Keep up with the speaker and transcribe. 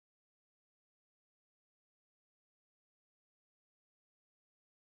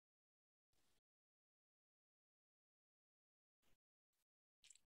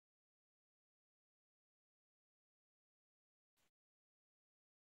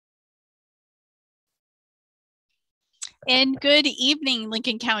And good evening,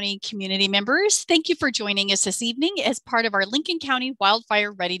 Lincoln County community members. Thank you for joining us this evening as part of our Lincoln County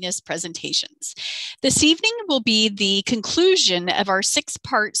Wildfire Readiness presentations. This evening will be the conclusion of our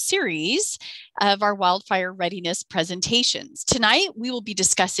six-part series of our wildfire readiness presentations. Tonight, we will be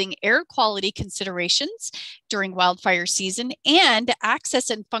discussing air quality considerations during wildfire season and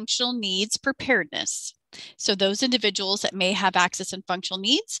access and functional needs preparedness. So those individuals that may have access and functional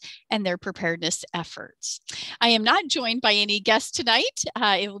needs and their preparedness efforts. I am not joined by any guests tonight.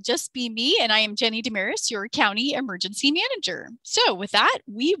 It will just be me, and I am Jenny Demaris, your County Emergency Manager. So with that,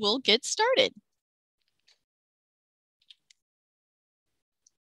 we will get started.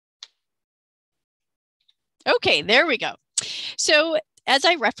 Okay, there we go. So as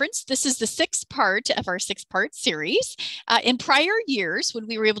I referenced, this is the sixth part of our six-part series. In prior years, when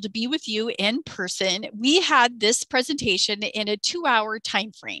we were able to be with you in person, we had this presentation in a 2-hour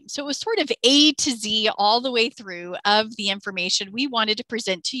time frame. So it was sort of A to Z all the way through of the information we wanted to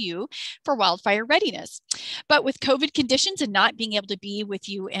present to you for wildfire readiness. But with COVID conditions and not being able to be with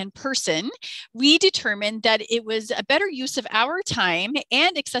you in person, we determined that it was a better use of our time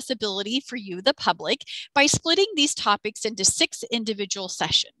and accessibility for you, the public, by splitting these topics into 6 individual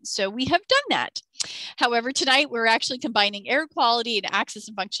sessions. So we have done that. However, tonight we're actually combining air quality and access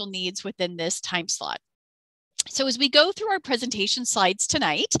and functional needs within this time slot. So as we go through our presentation slides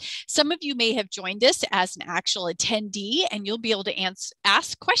tonight, some of you may have joined us as an actual attendee, and you'll be able to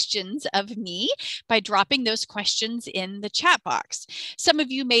ask questions of me by dropping those questions in the chat box. Some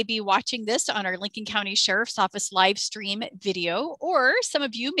of you may be watching this on our Lincoln County Sheriff's Office live stream video, or some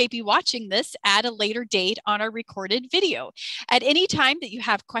of you may be watching this at a later date on our recorded video. At any time that you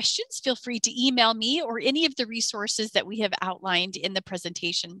have questions, feel free to email me or any of the resources that we have outlined in the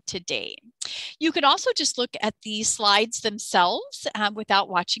presentation today. You can also just look at the slides themselves without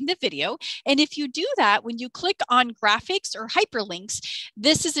watching the video. And if you do that, when you click on graphics or hyperlinks,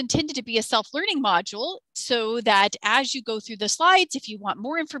 this is intended to be a self-learning module so that as you go through the slides, if you want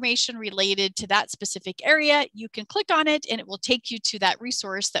more information related to that specific area, you can click on it and it will take you to that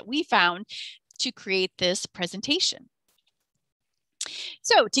resource that we found to create this presentation.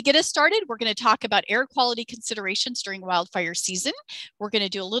 So to get us started, we're going to talk about air quality considerations during wildfire season. We're going to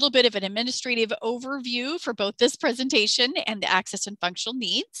do a little bit of an administrative overview for both this presentation and the access and functional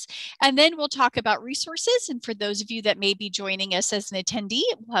needs. And then we'll talk about resources. And for those of you that may be joining us as an attendee,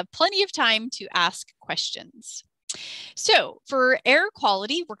 we'll have plenty of time to ask questions. So for air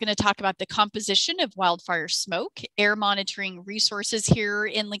quality, we're going to talk about the composition of wildfire smoke, air monitoring resources here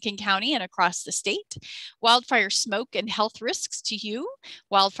in Lincoln County and across the state, wildfire smoke and health risks to you,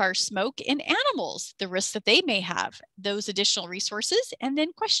 wildfire smoke and animals, the risks that they may have, those additional resources, and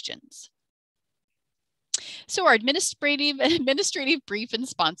then questions. So our administrative brief and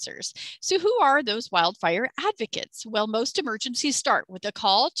sponsors. So who are those wildfire advocates? Well, most emergencies start with a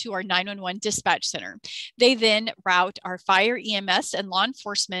call to our 911 dispatch center. They then route our fire, EMS, and law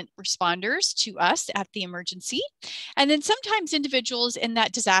enforcement responders to us at the emergency. And then sometimes individuals in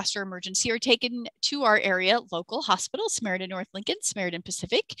that disaster emergency are taken to our area local hospitals, Samaritan North Lincoln, Samaritan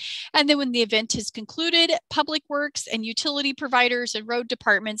Pacific. And then when the event is concluded, public works and utility providers and road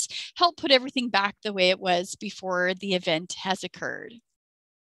departments help put everything back the way it was before the event has occurred.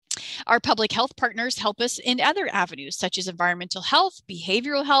 Our public health partners help us in other avenues, such as environmental health,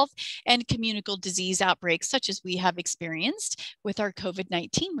 behavioral health, and communicable disease outbreaks, such as we have experienced with our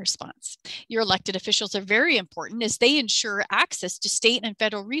COVID-19 response. Your elected officials are very important as they ensure access to state and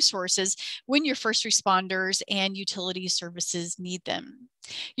federal resources when your first responders and utility services need them.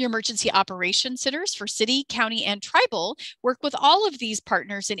 Your emergency operations centers for city, county, and tribal work with all of these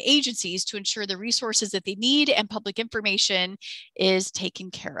partners and agencies to ensure the resources that they need and public information is taken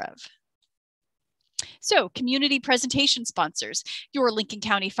care of. So community presentation sponsors, your Lincoln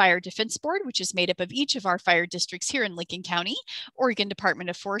County Fire Defense Board, which is made up of each of our fire districts here in Lincoln County, Oregon Department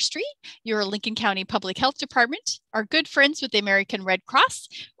of Forestry, your Lincoln County Public Health Department, our good friends with the American Red Cross,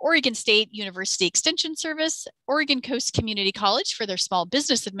 Oregon State University Extension Service, Oregon Coast Community College for their Small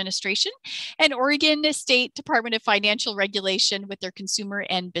Business Administration, and Oregon State Department of Financial Regulation with their Consumer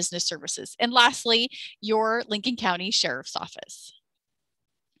and Business Services. And lastly, your Lincoln County Sheriff's Office.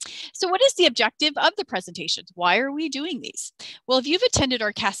 So what is the objective of the presentations? Why are we doing these? Well, if you've attended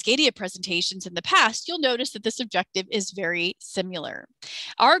our Cascadia presentations in the past, you'll notice that this objective is very similar.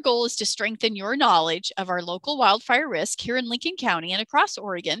 Our goal is to strengthen your knowledge of our local wildfire risk here in Lincoln County and across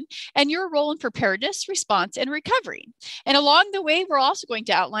Oregon, and your role in preparedness, response, and recovery. And along the way, we're also going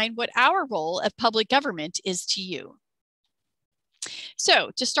to outline what our role of public government is to you.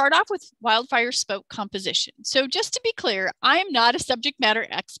 So to start off with wildfire smoke composition. So just to be clear, I'm not a subject matter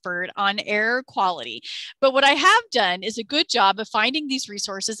expert on air quality, but what I have done is a good job of finding these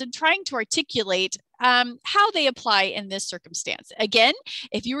resources and trying to articulate how they apply in this circumstance. Again,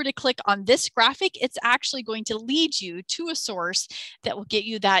 if you were to click on this graphic, it's actually going to lead you to a source that will get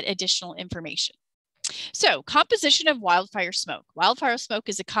you that additional information. So, composition of wildfire smoke. Wildfire smoke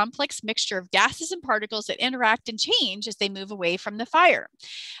is a complex mixture of gases and particles that interact and change as they move away from the fire.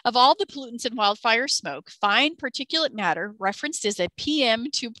 Of all the pollutants in wildfire smoke, fine particulate matter, referenced as a PM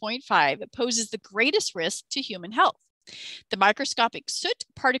 2.5, poses the greatest risk to human health. The microscopic soot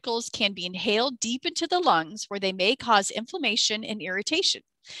particles can be inhaled deep into the lungs, where they may cause inflammation and irritation.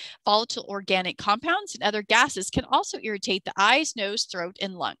 Volatile organic compounds and other gases can also irritate the eyes, nose, throat,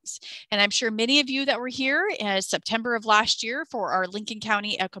 and lungs. And I'm sure many of you that were here in September of last year for our Lincoln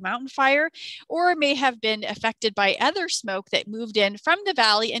County Echo Mountain fire, or may have been affected by other smoke that moved in from the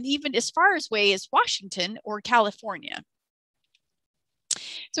valley and even as far away as Washington or California.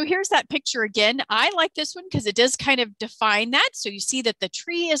 So here's that picture again. I like this one because it does kind of define that. So you see that the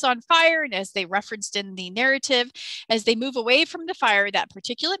tree is on fire, and as they referenced in the narrative, as they move away from the fire, that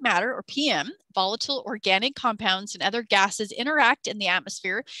particulate matter, or PM, volatile organic compounds and other gases interact in the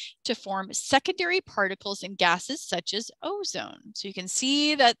atmosphere to form secondary particles and gases such as ozone. So you can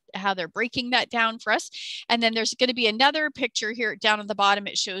see that how they're breaking that down for us. And then there's going to be another picture here down at the bottom.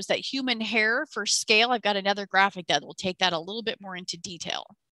 It shows that human hair for scale. I've got another graphic that will take that a little bit more into detail.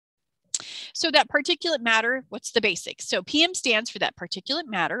 So that particulate matter, what's the basics? So PM stands for that particulate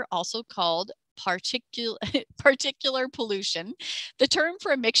matter, also called particular pollution, the term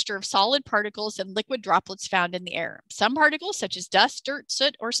for a mixture of solid particles and liquid droplets found in the air. Some particles, such as dust, dirt,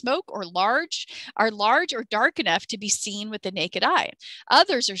 soot, or smoke, are large or dark enough to be seen with the naked eye.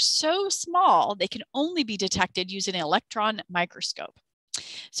 Others are so small they can only be detected using an electron microscope.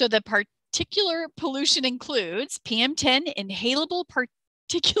 So the particular pollution includes PM10 inhalable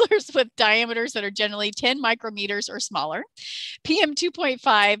particulars with diameters that are generally 10 micrometers or smaller, PM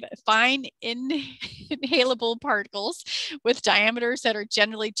 2.5 fine inhalable particles with diameters that are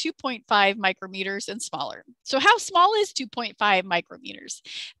generally 2.5 micrometers and smaller. So how small is 2.5 micrometers?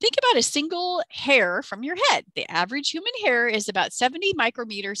 Think about a single hair from your head. The average human hair is about 70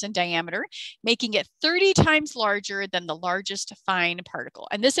 micrometers in diameter, making it 30 times larger than the largest fine particle.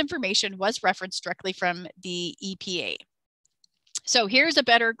 And this information was referenced directly from the EPA. So here's a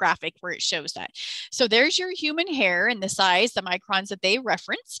better graphic where it shows that. So there's your human hair and the size, the microns that they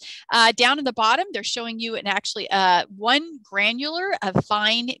reference. Down at the bottom, they're showing you an actually 1 granular of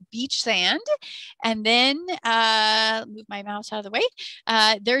fine beach sand. And then move my mouse out of the way.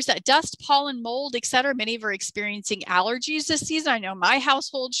 There's that dust, pollen, mold, etc. Many of you are experiencing allergies this season. I know my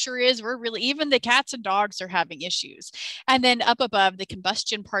household sure is. We're really, even the cats and dogs are having issues. And then up above, the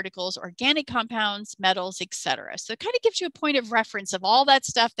combustion particles, organic compounds, metals, etc. So it kind of gives you a point of reference of all that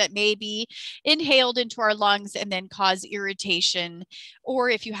stuff that may be inhaled into our lungs and then cause irritation. Or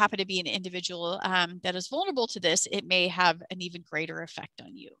if you happen to be an individual that is vulnerable to this, it may have an even greater effect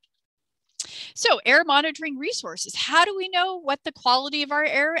on you. So air monitoring resources. How do we know what the quality of our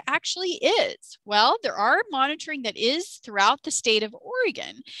air actually is? Well, there are monitoring that is throughout the state of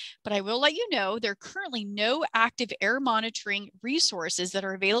Oregon, but I will let you know there are currently no active air monitoring resources that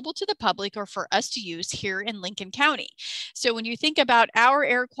are available to the public or for us to use here in Lincoln County. So when you think about our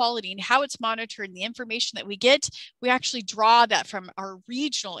air quality and how it's monitored and the information that we get, we actually draw that from our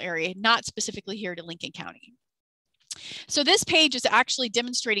regional area, not specifically here to Lincoln County. So this page is actually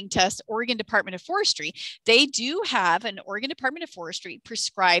demonstrating to us Oregon Department of Forestry. They do have an Oregon Department of Forestry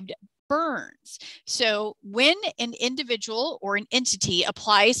prescribed burns. So when an individual or an entity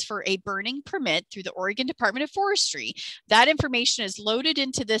applies for a burning permit through the Oregon Department of Forestry, that information is loaded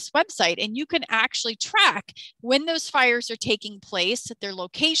into this website, and you can actually track when those fires are taking place, their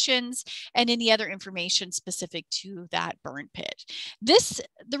locations, and any other information specific to that burn pit.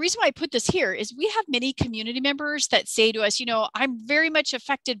 The reason why I put this here is we have many community members that say to us, you know, I'm very much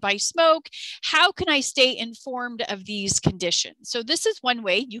affected by smoke. How can I stay informed of these conditions? So this is one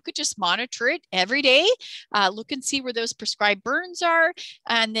way. You could just monitor it every day, look and see where those prescribed burns are,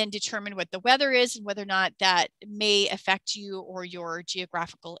 and then determine what the weather is and whether or not that may affect you or your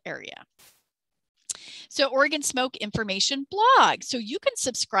geographical area. So Oregon Smoke Information Blog. So you can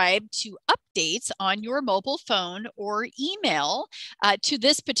subscribe to updates on your mobile phone or email to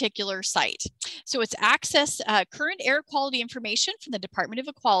this particular site. So it's access current air quality information from the Department of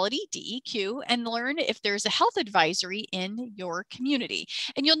Equality, DEQ, and learn if there's a health advisory in your community.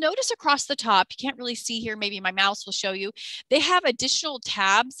 And you'll notice across the top, you can't really see here, maybe my mouse will show you, they have additional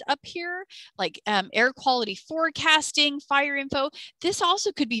tabs up here, like air quality forecasting, fire info. This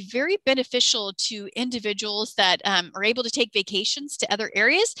also could be very beneficial to individuals that are able to take vacations to other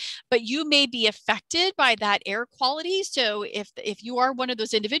areas, but you may be affected by that air quality. So if you are one of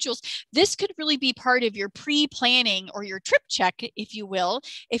those individuals, this could really be part of your pre-planning or your trip check, if you will,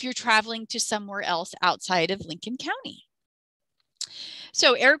 if you're traveling to somewhere else outside of Lincoln County.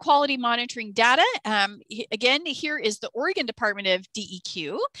 So air quality monitoring data, again, here is the Oregon Department of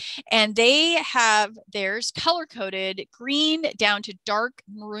DEQ, and they have theirs color-coded green down to dark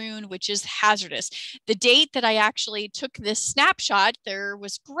maroon, which is hazardous. The date that I actually took this snapshot, there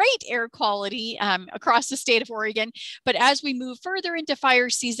was great air quality across the state of Oregon, but as we move further into fire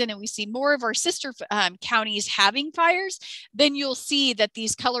season and we see more of our sister counties having fires, then you'll see that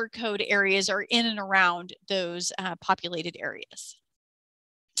these color code areas are in and around those populated areas.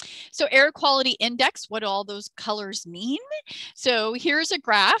 So air quality index, what do all those colors mean? So here's a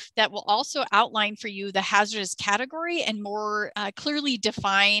graph that will also outline for you the hazardous category and more clearly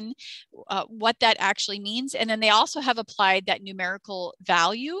define what that actually means. And then they also have applied that numerical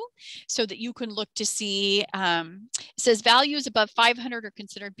value so that you can look to see, it says values above 500 are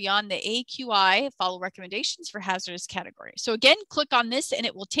considered beyond the AQI, follow recommendations for hazardous category. So again, click on this and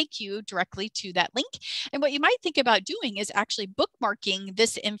it will take you directly to that link. And what you might think about doing is actually bookmarking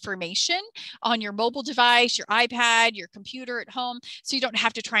this information on your mobile device, your iPad, your computer at home, so you don't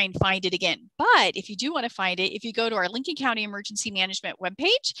have to try and find it again. But if you do want to find it, if you go to our Lincoln County Emergency Management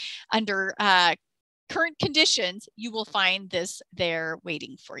webpage under current conditions, you will find this there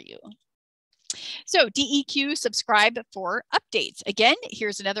waiting for you. So DEQ subscribe for updates. Again,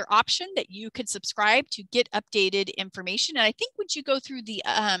 here's another option that you could subscribe to get updated information. And I think once you go through the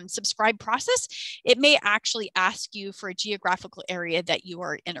subscribe process, it may actually ask you for a geographical area that you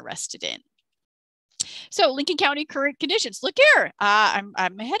are interested in. So Lincoln County current conditions. Look here, I'm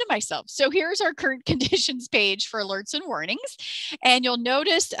ahead of myself. So here's our current conditions page for alerts and warnings. And you'll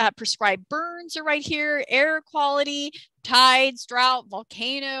notice prescribed burns are right here, air quality, tides, drought,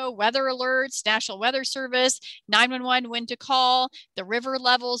 volcano, weather alerts, National Weather Service, 911 when to call, the river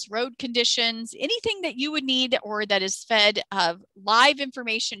levels, road conditions, anything that you would need or that is fed of live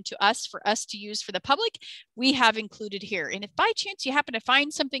information to us for us to use for the public, we have included here. And if by chance you happen to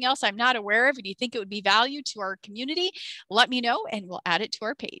find something else I'm not aware of and you think it would be value to our community, let me know and we'll add it to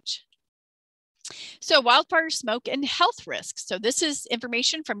our page. So wildfire smoke and health risks. So this is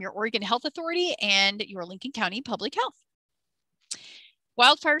information from your Oregon Health Authority and your Lincoln County Public Health.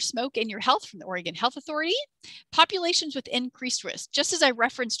 Wildfire smoke and your health from the Oregon Health Authority. Populations with increased risk. Just as I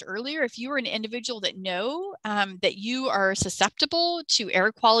referenced earlier, if you are an individual that know that you are susceptible to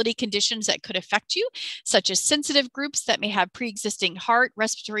air quality conditions that could affect you, such as sensitive groups that may have pre-existing heart,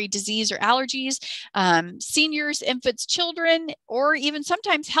 respiratory disease or allergies, seniors, infants, children, or even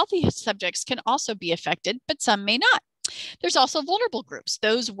sometimes healthy subjects can also be affected, but some may not. There's also vulnerable groups,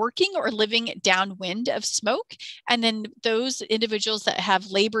 those working or living downwind of smoke, and then those individuals that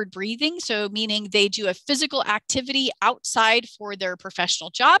have labored breathing, so meaning they do a physical activity outside for their professional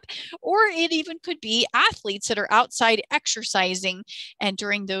job, or it even could be athletes that are outside exercising, and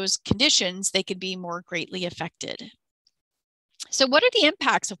during those conditions, they could be more greatly affected. So what are the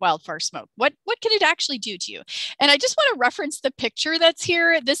impacts of wildfire smoke? What can it actually do to you? And I just want to reference the picture that's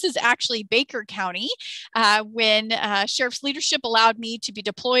here. This is actually Baker County when Sheriff's leadership allowed me to be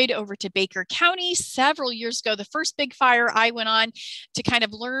deployed over to Baker County several years ago. The first big fire I went on to kind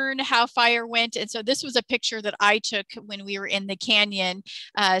of learn how fire went. And so this was a picture that I took when we were in the canyon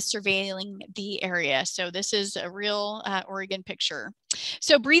surveilling the area. So this is a real Oregon picture.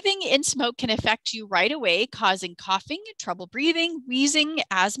 So breathing in smoke can affect you right away, causing coughing, trouble breathing, wheezing.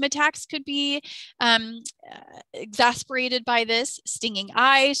 Asthma attacks could be exacerbated by this, stinging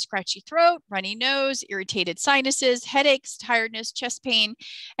eyes, scratchy throat, runny nose, irritated sinuses, headaches, tiredness, chest pain,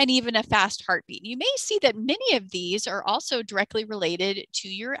 and even a fast heartbeat. You may see that many of these are also directly related to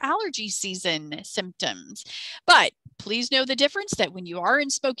your allergy season symptoms. But please know the difference that when you are in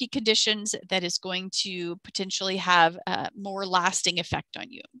smoky conditions, that is going to potentially have a more lasting effect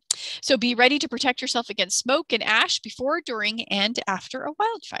on you. So be ready to protect yourself against smoke and ash before, during, and after a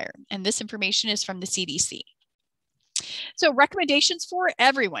wildfire. And this information is from the CDC. So recommendations for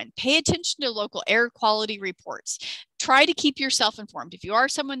everyone: pay attention to local air quality reports. Try to keep yourself informed. If you are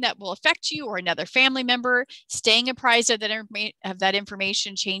someone that will affect you or another family member, staying apprised of that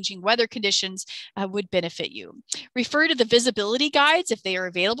information, changing weather conditions would benefit you. Refer to the visibility guides if they are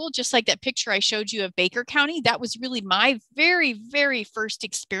available, just like that picture I showed you of Baker County. That was really my very, very first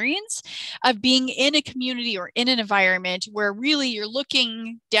experience of being in a community or in an environment where really you're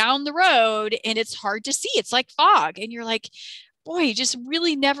looking down the road and it's hard to see. It's like fog. And you're like, boy, you just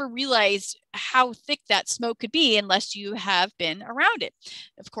really never realized how thick that smoke could be unless you have been around it.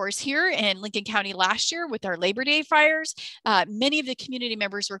 Of course, here in Lincoln County last year with our Labor Day fires, many of the community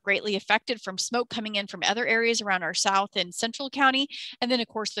members were greatly affected from smoke coming in from other areas around our South and Central County. And then, of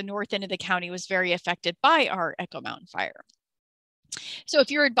course, the north end of the county was very affected by our Echo Mountain fire. So if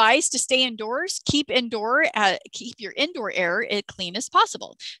you're advised to stay indoors, keep your indoor air as clean as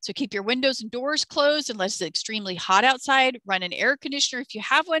possible. So keep your windows and doors closed unless it's extremely hot outside. Run an air conditioner if you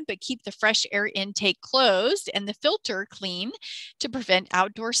have one, but keep the fresh air intake closed and the filter clean to prevent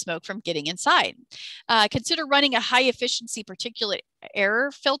outdoor smoke from getting inside. Consider running a high efficiency particulate air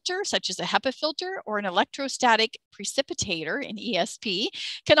filter, such as a HEPA filter or an electrostatic precipitator, an ESP,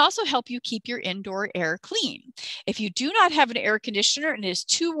 can also help you keep your indoor air clean. If you do not have an air conditioner and it is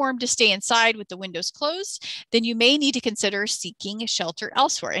too warm to stay inside with the windows closed, then you may need to consider seeking shelter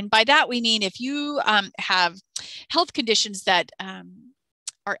elsewhere. And by that, we mean if you have health conditions that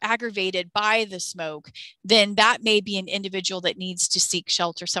are aggravated by the smoke, then that may be an individual that needs to seek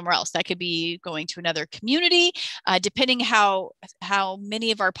shelter somewhere else. That could be going to another community. Depending how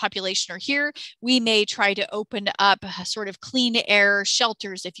many of our population are here, we may try to open up sort of clean air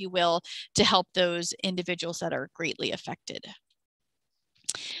shelters, if you will, to help those individuals that are greatly affected.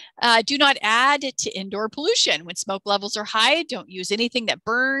 Do not add to indoor pollution. When smoke levels are high, don't use anything that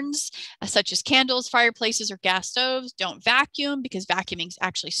burns, such as candles, fireplaces, or gas stoves. Don't vacuum because vacuuming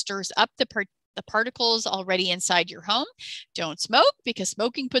actually stirs up the particles already inside your home. Don't smoke because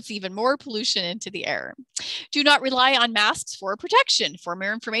smoking puts even more pollution into the air. Do not rely on masks for protection. For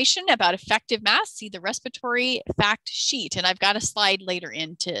more information about effective masks, see the respiratory fact sheet. And I've got a slide later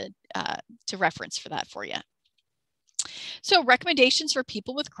in to reference for that for you. So recommendations for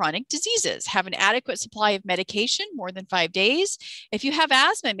people with chronic diseases: have an adequate supply of medication, more than 5 days. If you have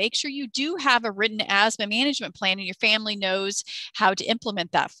asthma, make sure you do have a written asthma management plan and your family knows how to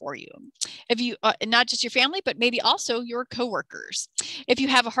implement that for you. If you, not just your family, but maybe also your coworkers. If you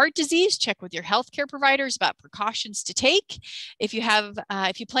have a heart disease, check with your healthcare providers about precautions to take. If you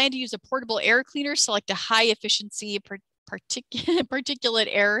plan to use a portable air cleaner, select a high efficiency particulate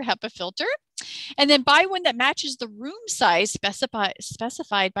air HEPA filter. And then buy one that matches the room size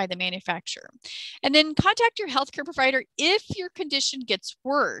specified by the manufacturer. And then contact your healthcare provider if your condition gets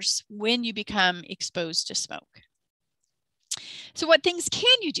worse when you become exposed to smoke. So what things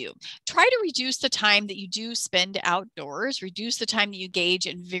can you do? Try to reduce the time that you do spend outdoors, reduce the time that you engage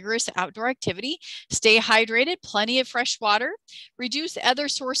in vigorous outdoor activity, stay hydrated, plenty of fresh water, reduce other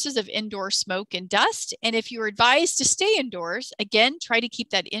sources of indoor smoke and dust. And if you're advised to stay indoors, again, try to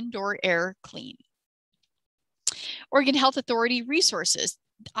keep that indoor air clean. Oregon Health Authority resources.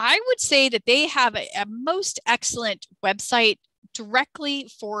 I would say that they have a most excellent website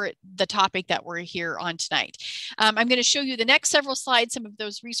directly for the topic that we're here on tonight. I'm going to show you the next several slides, some of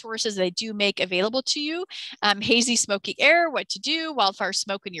those resources they do make available to you. Hazy, smoky air, what to do, wildfire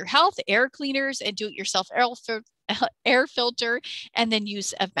smoke in your health, air cleaners, and do-it-yourself air filter, and then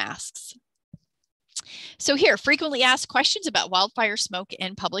use of masks. So here, frequently asked questions about wildfire smoke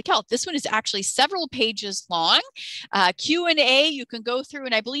and public health. This one is actually several pages long. Q&A you can go through,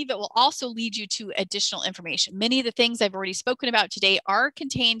 and I believe it will also lead you to additional information. Many of the things I've already spoken about today are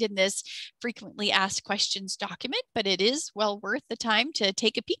contained in this frequently asked questions document, but it is well worth the time to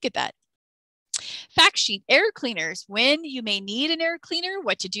take a peek at that. Fact sheet: air cleaners, when you may need an air cleaner,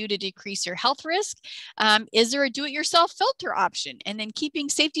 what to do to decrease your health risk. Is there a do-it-yourself filter option? And then keeping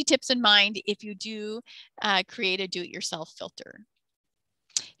safety tips in mind if you do create a do-it-yourself filter.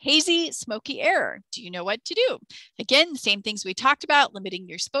 Hazy, smoky air. Do you know what to do? Again, the same things we talked about: limiting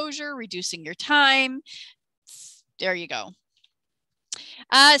your exposure, reducing your time. There you go.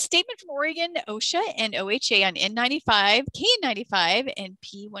 Statement from Oregon, OSHA, and OHA on N95, KN95, and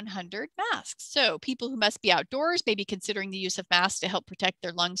P100 masks. So people who must be outdoors may be considering the use of masks to help protect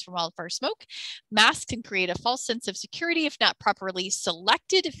their lungs from wildfire smoke. Masks can create a false sense of security if not properly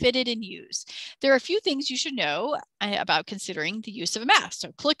selected, fitted, and used. There are a few things you should know about considering the use of a mask.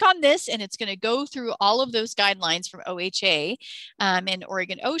 So click on this and it's going to go through all of those guidelines from OHA and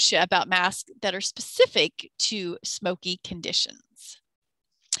Oregon OSHA about masks that are specific to smoky conditions.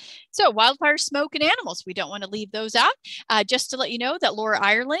 So wildfire, smoke, and animals. We don't want to leave those out. Just to let you know that Laura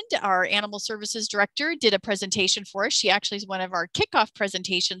Ireland, our Animal Services Director, did a presentation for us. She actually is one of our kickoff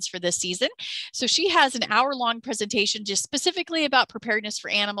presentations for this season. So she has an hour-long presentation just specifically about preparedness for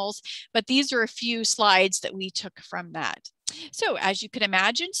animals, but these are a few slides that we took from that. So as you can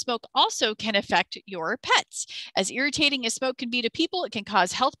imagine, smoke also can affect your pets. As irritating as smoke can be to people, it can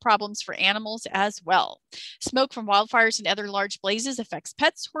cause health problems for animals as well. Smoke from wildfires and other large blazes affects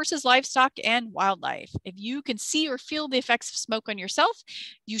pets, horses, livestock, and wildlife. If you can see or feel the effects of smoke on yourself,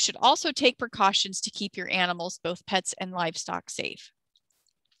 you should also take precautions to keep your animals, both pets and livestock, safe.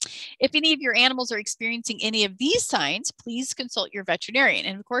 If any of your animals are experiencing any of these signs, please consult your veterinarian.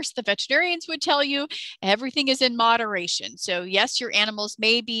 And of course, the veterinarians would tell you everything is in moderation. So yes, your animals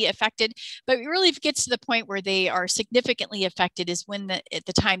may be affected, but really if it gets to the point where they are significantly affected is when at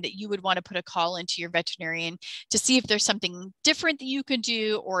the time that you would want to put a call into your veterinarian to see if there's something different that you can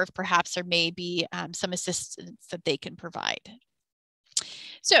do, or if perhaps there may be some assistance that they can provide.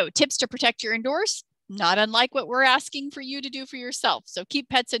 So tips to protect your indoors. Not unlike what we're asking for you to do for yourself. So keep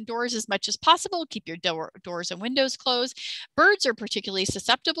pets indoors as much as possible. Keep your doors and windows closed. Birds are particularly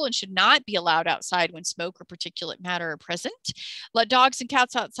susceptible and should not be allowed outside when smoke or particulate matter are present. Let dogs and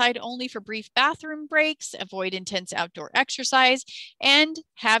cats outside only for brief bathroom breaks. Avoid intense outdoor exercise, and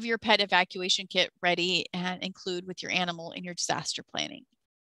have your pet evacuation kit ready and include with your animal in your disaster planning.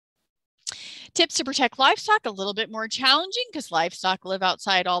 Tips to protect livestock, a little bit more challenging because livestock live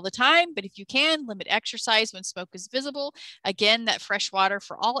outside all the time, but if you can, limit exercise when smoke is visible. Again, that fresh water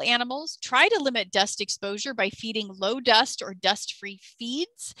for all animals. Try to limit dust exposure by feeding low dust or dust-free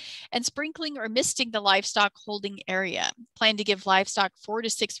feeds and sprinkling or misting the livestock holding area. Plan to give livestock 4 to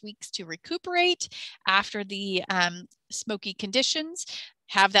 6 weeks to recuperate after the smoky conditions.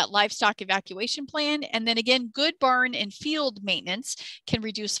 Have that livestock evacuation plan. And then again, good barn and field maintenance can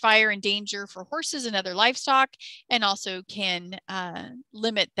reduce fire and danger for horses and other livestock, and also can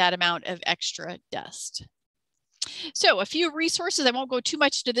limit that amount of extra dust. So a few resources. I won't go too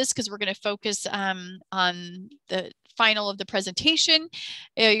much into this because we're going to focus on the final of the presentation.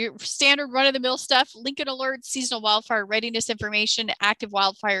 Your standard run-of-the-mill stuff: Lincoln Alert, seasonal wildfire readiness information, active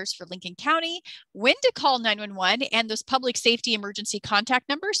wildfires for Lincoln County, when to call 911, and those public safety emergency contact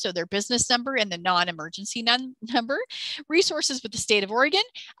numbers, so their business number and the non-emergency number. Resources with the state of Oregon.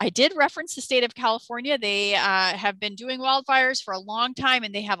 I did reference the state of California. They have been doing wildfires for a long time,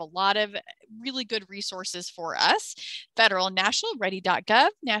 and they have a lot of really good resources for us. Federal and national, ready.gov,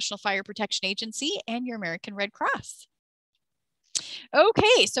 National Fire Protection Agency, and your American Red Cross.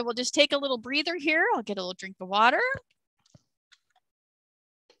 Okay, so we'll just take a little breather here. I'll get a little drink of water.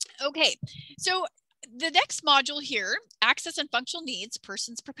 Okay, so the next module here, access and functional needs,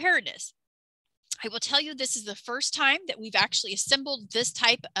 person's preparedness. I will tell you this is the first time that we've actually assembled this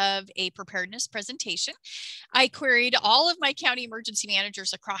type of a preparedness presentation. I queried all of my county emergency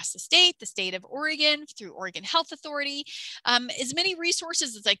managers across the state of Oregon, through Oregon Health Authority, as many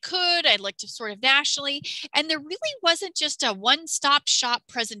resources as I could. I looked sort of nationally, and there really wasn't just a one-stop shop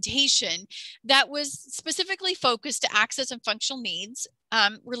presentation that was specifically focused to access and functional needs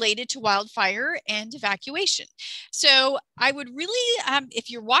related to wildfire and evacuation. So I would really,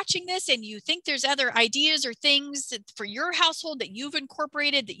 if you're watching this and you think there's other ideas or things for your household that you've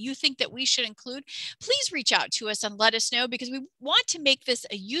incorporated that you think that we should include, please reach out to us and let us know, because we want to make this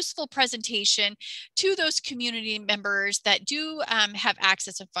a useful presentation to those community members that do have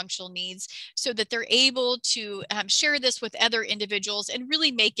access and functional needs, so that they're able to share this with other individuals and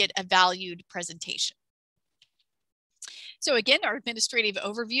really make it a valued presentation. So again, our administrative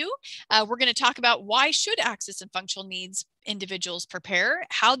overview, we're going to talk about why should access and functional needs individuals prepare,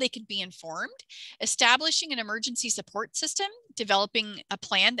 how they can be informed, establishing an emergency support system, developing a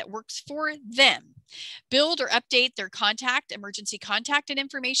plan that works for them, build or update their emergency contact and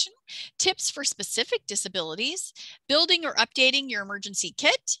information, tips for specific disabilities, building or updating your emergency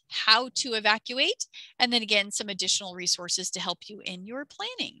kit, how to evacuate, and then again, some additional resources to help you in your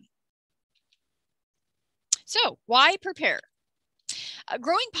planning. So why prepare? A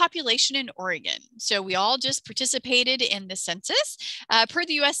growing population in Oregon. So we all just participated in the census. Per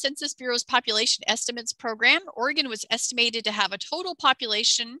the U.S. Census Bureau's population estimates program, Oregon was estimated to have a total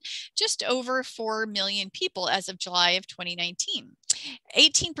population just over 4 million people as of July of 2019.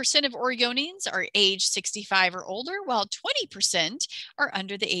 18% of Oregonians are age 65 or older, while 20% are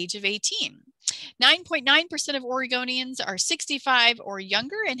under the age of 18. 9.9% of Oregonians are 65 or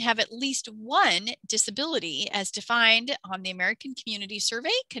younger and have at least one disability, as defined on the American Community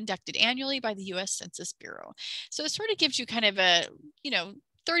Survey conducted annually by the U.S. Census Bureau. So it sort of gives you kind of a,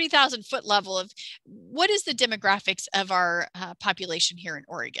 30,000 foot level of what is the demographics of our population here in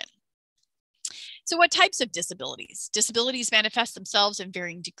Oregon. So what types of disabilities? Disabilities manifest themselves in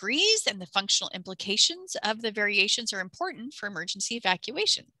varying degrees, and the functional implications of the variations are important for emergency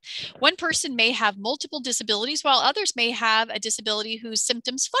evacuation. One person may have multiple disabilities, while others may have a disability whose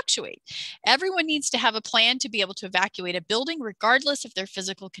symptoms fluctuate. Everyone needs to have a plan to be able to evacuate a building regardless of their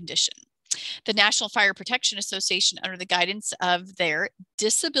physical condition. The National Fire Protection Association, under the guidance of their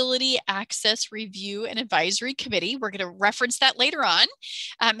Disability Access Review and Advisory Committee, we're going to reference that later on,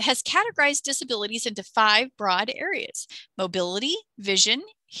 has categorized disabilities into 5 broad areas: mobility, vision,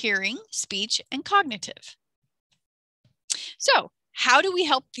 hearing, speech, and cognitive. So, how do we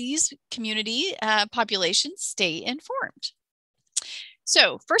help these community populations stay informed?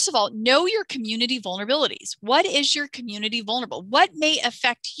 So first of all, know your community vulnerabilities. What is your community vulnerable? What may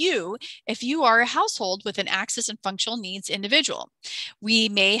affect you if you are a household with an access and functional needs individual? We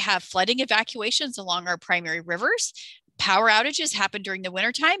may have flooding evacuations along our primary rivers. Power outages happen during the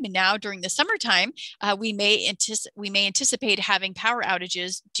wintertime, and now during the summertime, we may anticipate having power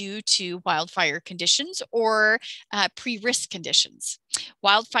outages due to wildfire conditions or pre-risk conditions.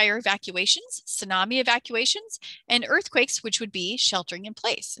 Wildfire evacuations, tsunami evacuations, and earthquakes, which would be sheltering in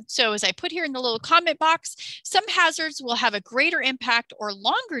place. So as I put here in the little comment box, some hazards will have a greater impact or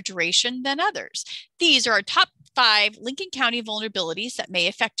longer duration than others. These are our top 5 Lincoln County vulnerabilities that may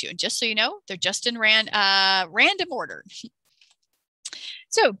affect you. And just so you know, they're just in random order.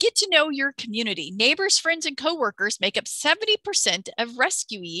 So get to know your community. Neighbors, friends, and coworkers make up 70% of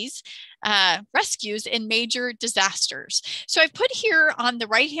rescues in major disasters. So I've put here on the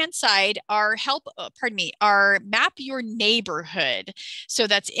right-hand side our our Map Your Neighborhood. So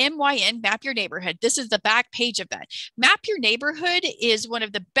that's MYN, Map Your Neighborhood. This is the back page of that. Map Your Neighborhood is one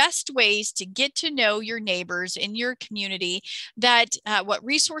of the best ways to get to know your neighbors in your community, that what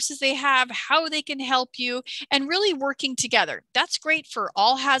resources they have, how they can help you, and really working together. That's great for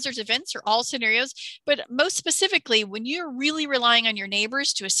all hazards events or all scenarios, but most specifically, when you're really relying on your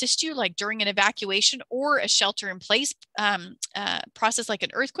neighbors to assist you, like during an evacuation or a shelter in place process like an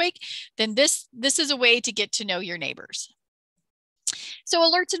earthquake, then this is a way to get to know your neighbors. So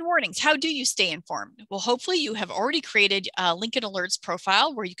alerts and warnings, how do you stay informed? Well, hopefully you have already created a Lincoln Alerts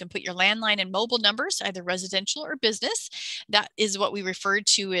profile where you can put your landline and mobile numbers, either residential or business. That is what we refer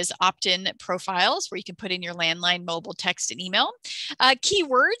to as opt-in profiles, where you can put in your landline, mobile, text, and email.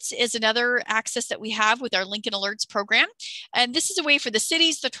 Keywords is another access that we have with our Lincoln Alerts program. And this is a way for the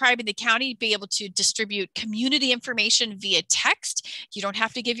cities, the tribe, and the county to be able to distribute community information via text. You don't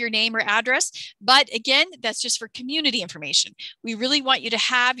have to give your name or address, but again, that's just for community information. We really want you to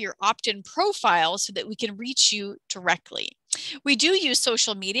have your opt-in profile so that we can reach you directly. We do use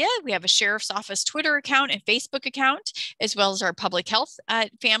social media. We have a sheriff's office Twitter account and Facebook account, as well as our public health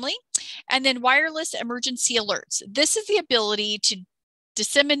family. And then wireless emergency alerts. This is the ability to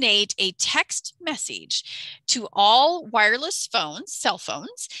disseminate a text message to all wireless phones, cell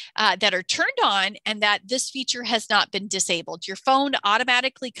phones, that are turned on, and that this feature has not been disabled. Your phone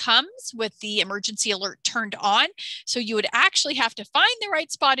automatically comes with the emergency alert turned on, so you would actually have to find the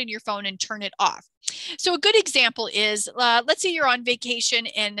right spot in your phone and turn it off. So a good example is, let's say you're on vacation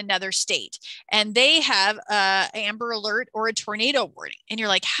in another state and they have an Amber Alert or a tornado warning. And you're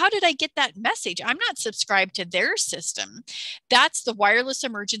like, how did I get that message? I'm not subscribed to their system. That's the wireless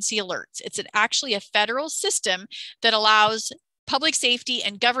emergency alerts. It's actually a federal system that allows public safety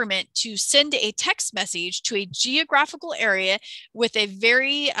and government to send a text message to a geographical area with a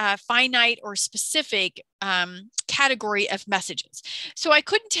very finite or specific category of messages. So I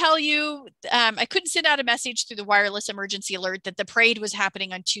couldn't tell you, I couldn't send out a message through the wireless emergency alert that the parade was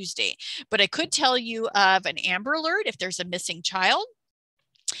happening on Tuesday, but I could tell you of an Amber Alert if there's a missing child.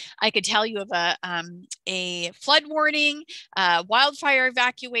 I could tell you of a flood warning, wildfire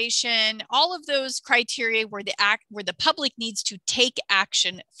evacuation, all of those criteria where the public needs to take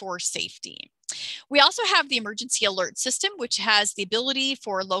action for safety. We also have the emergency alert system, which has the ability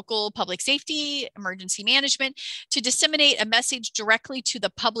for local public safety, emergency management to disseminate a message directly to the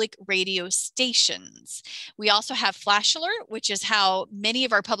public radio stations. We also have Flash Alert, which is how many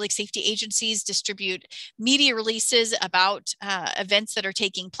of our public safety agencies distribute media releases about events that are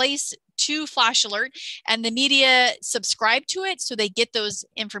taking place to Flash Alert, and the media subscribe to it, so they get those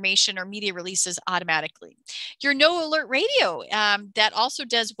information or media releases automatically. Your No Alert Radio, that also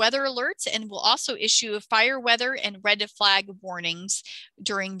does weather alerts and will also also issue fire weather and red flag warnings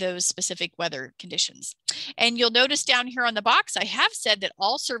during those specific weather conditions. And you'll notice down here on the box, I have said that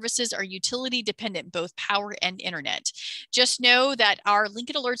all services are utility dependent, both power and internet. Just know that our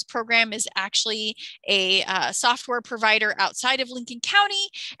Lincoln Alerts program is actually a software provider outside of Lincoln County,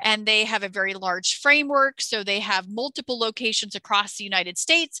 and they have a very large framework. So they have multiple locations across the United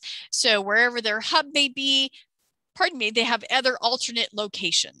States. So wherever their hub may be, pardon me, they have other alternate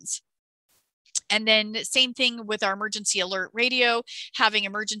locations. And then same thing with our emergency alert radio, having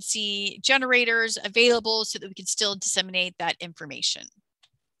emergency generators available so that we can still disseminate that information.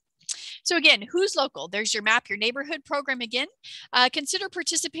 So again, who's local? There's your map, your neighborhood program again. Consider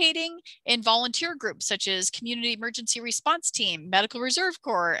participating in volunteer groups such as Community Emergency Response Team, Medical Reserve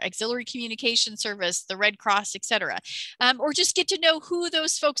Corps, Auxiliary Communication Service, the Red Cross, etc. Or just get to know who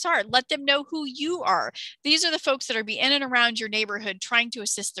those folks are. Let them know who you are. These are the folks that are in and around your neighborhood trying to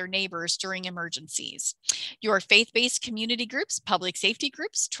assist their neighbors during emergencies. Your faith-based community groups, public safety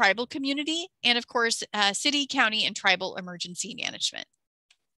groups, tribal community, and of course, city, county, and tribal emergency management.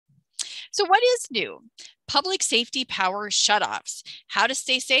 So what is new? Public safety power shutoffs, how to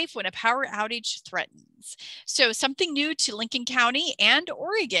stay safe when a power outage threatens. So something new to Lincoln County and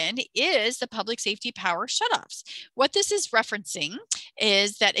Oregon is the public safety power shutoffs. What this is referencing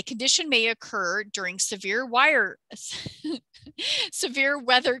is that a condition may occur during severe weather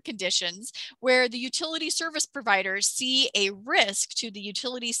conditions where the utility service providers see a risk to the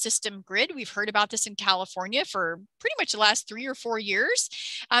utility system grid. We've heard about this in California for pretty much the last 3 or 4 years.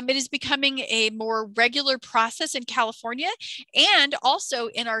 It is becoming a more regular process in California and also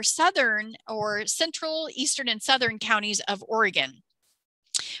in our southern or central, eastern, and southern counties of Oregon.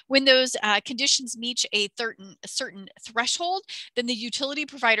 When those conditions meet a certain threshold, then the utility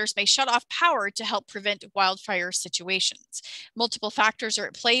providers may shut off power to help prevent wildfire situations. Multiple factors are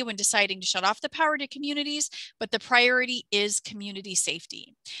at play when deciding to shut off the power to communities, but the priority is community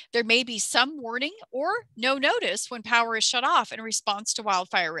safety. There may be some warning or no notice when power is shut off in response to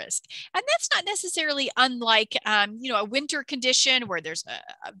wildfire risk. And that's not necessarily unlike a winter condition where there's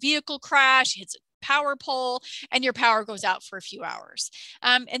a vehicle crash, hits a power pole, and your power goes out for a few hours.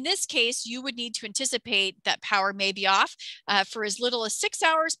 In this case, you would need to anticipate that power may be off for as little as 6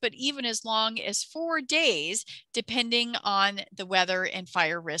 hours, but even as long as 4 days, depending on the weather and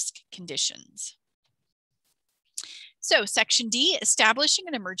fire risk conditions. So Section D, establishing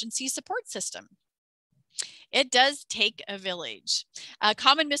an emergency support system. It does take a village. A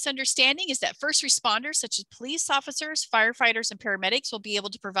common misunderstanding is that first responders, such as police officers, firefighters, and paramedics, will be able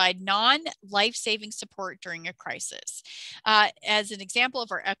to provide non-life-saving support during a crisis. As an example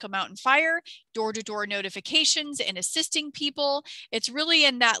of our Echo Mountain Fire, door-to-door notifications and assisting people, it's really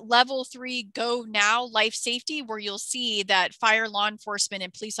in that level 3 go now life safety where you'll see that fire, law enforcement,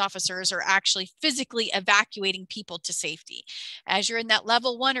 and police officers are actually physically evacuating people to safety. As you're in that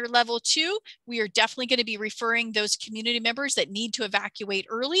level 1 or level 2, we are definitely going to be referring those community members that need to evacuate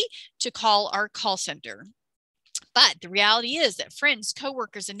early to call our call center. But the reality is that friends,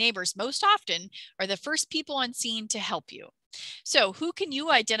 coworkers, and neighbors most often are the first people on scene to help you. So who can you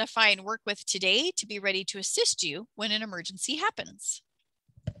identify and work with today to be ready to assist you when an emergency happens?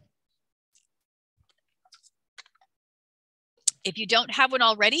 If you don't have one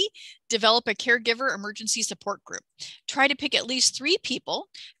already, develop a caregiver emergency support group. Try to pick at least 3 people.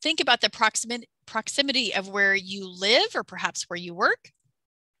 Think about the proximity of where you live or perhaps where you work.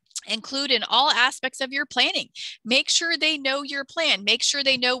 Include in all aspects of your planning. Make sure they know your plan. Make sure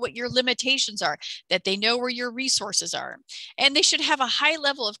they know what your limitations are, that they know where your resources are. And they should have a high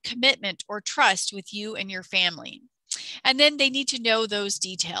level of commitment or trust with you and your family. And then they need to know those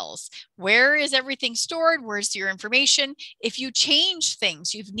details. Where is everything stored? Where's your information? If you change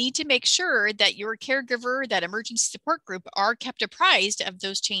things, you need to make sure that your caregiver, that emergency support group, are kept apprised of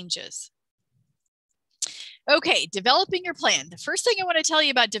those changes. Okay, developing your plan. The first thing I want to tell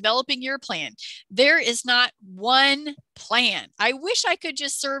you about developing your plan, there is not one plan. I wish I could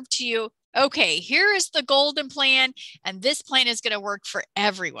just serve to you, okay, here is the golden plan, and this plan is going to work for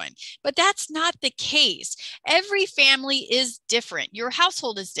everyone. But that's not the case. Every family is different. Your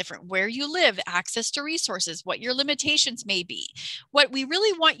household is different. Where you live, access to resources, what your limitations may be. What we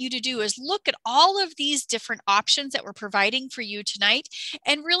really want you to do is look at all of these different options that we're providing for you tonight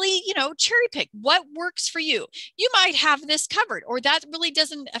and really, cherry pick what works for you. You might have this covered, or that really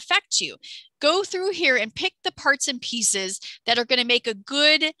doesn't affect you. Go through here and pick the parts and pieces that are going to make a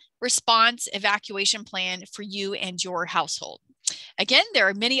good response evacuation plan for you and your household. Again, there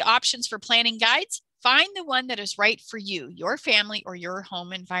are many options for planning guides. Find the one that is right for you, your family, or your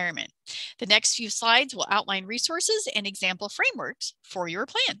home environment. The next few slides will outline resources and example frameworks for your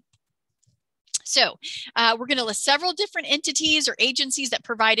plan. So we're going to list several different entities or agencies that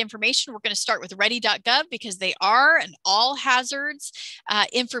provide information. We're going to start with ready.gov because they are an all hazards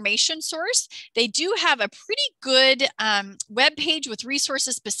information source. They do have a pretty good web page with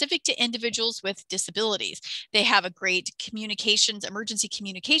resources specific to individuals with disabilities. They have a great emergency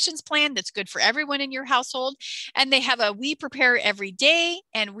communications plan that's good for everyone in your household. And they have a We Prepare Every Day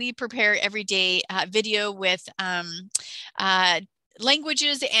and We Prepare Every Day video with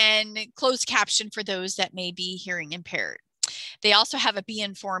languages and closed caption for those that may be hearing impaired. They also have a Be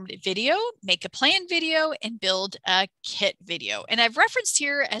Informed video, Make a Plan video, and Build a Kit video. And I've referenced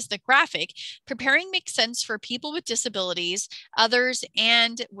here as the graphic, Preparing makes sense for people with disabilities, others,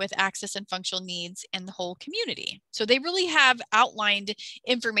 and with access and functional needs in the whole community. So they really have outlined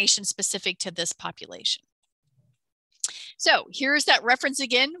information specific to this population. So here's that reference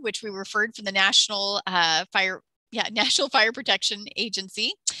again, which we referred from the National Fire Protection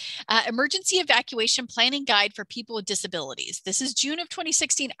Agency. Emergency Evacuation Planning Guide for People with Disabilities. This is June of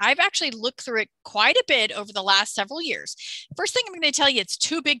 2016. I've actually looked through it quite a bit over the last several years. First thing I'm going to tell you, it's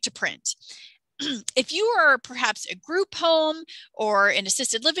too big to print. If you are perhaps a group home or an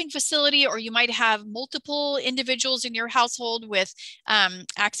assisted living facility, or you might have multiple individuals in your household with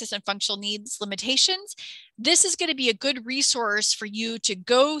access and functional needs limitations, this is going to be a good resource for you to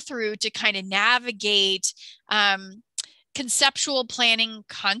go through to kind of navigate conceptual planning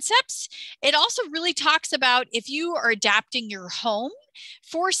concepts. It also really talks about if you are adapting your home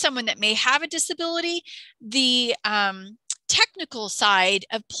for someone that may have a disability, the technical side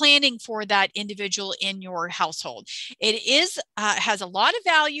of planning for that individual in your household. It has a lot of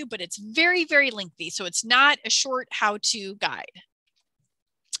value, but it's very, very lengthy. So it's not a short how-to guide.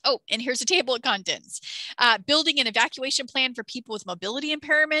 Oh, and here's a table of contents. Building an evacuation plan for people with mobility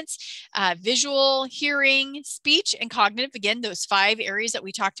impairments, visual, hearing, speech, and cognitive. Again, those 5 areas that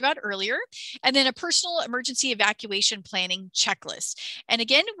we talked about earlier. And then a personal emergency evacuation planning checklist. And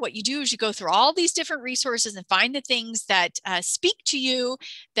again, what you do is you go through all these different resources and find the things that speak to you,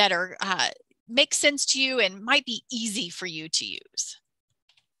 that are make sense to you and might be easy for you to use.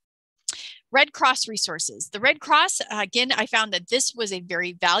 Red Cross resources. The Red Cross, again, I found that this was a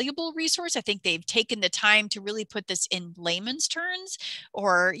very valuable resource. I think they've taken the time to really put this in layman's terms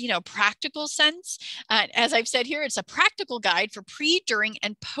or, practical sense. As I've said here, it's a practical guide for pre, during,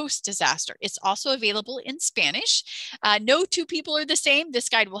 and post disaster. It's also available in Spanish. No 2 people are the same. This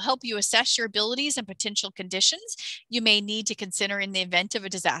guide will help you assess your abilities and potential conditions you may need to consider in the event of a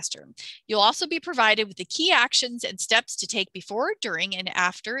disaster. You'll also be provided with the key actions and steps to take before, during, and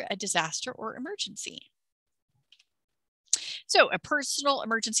after a disaster or emergency. So a personal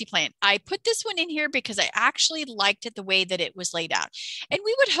emergency plan. I put this one in here because I actually liked it the way that it was laid out. And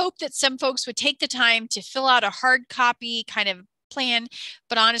we would hope that some folks would take the time to fill out a hard copy kind of plan,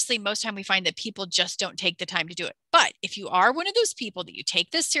 but honestly, most time we find that people just don't take the time to do it. But if you are one of those people that you take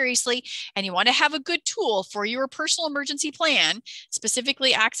this seriously and you want to have a good tool for your personal emergency plan,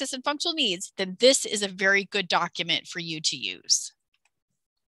 specifically access and functional needs, then this is a very good document for you to use.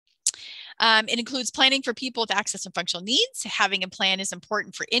 It includes planning for people with access and functional needs. Having a plan is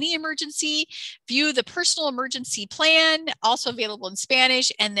important for any emergency. View the personal emergency plan, also available in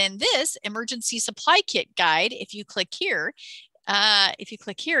Spanish. And then this emergency supply kit guide, if you click here,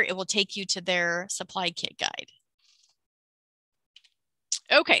 it will take you to their supply kit guide.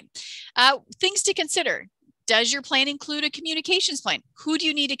 Okay, things to consider. Does your plan include a communications plan? Who do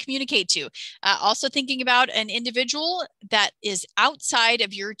you need to communicate to? Also thinking about an individual that is outside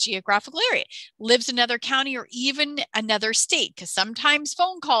of your geographical area, lives in another county or even another state, because sometimes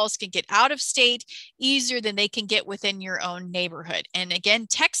phone calls can get out of state easier than they can get within your own neighborhood. And again,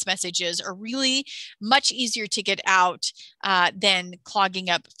 text messages are really much easier to get out than clogging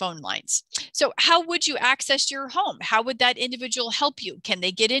up phone lines. So how would you access your home? How would that individual help you? Can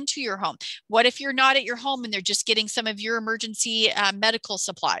they get into your home? What if you're not at your home and they're just getting some of your emergency medical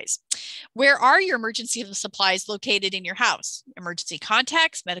supplies? Where are your emergency supplies located in your house? Emergency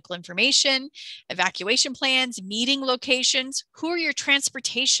contacts, medical information, evacuation plans, meeting locations. Who are your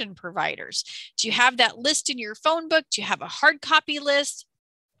transportation providers? Do you have that list in your phone book? Do you have a hard copy list?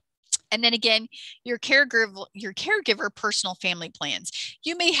 And then again, your caregiver personal family plans.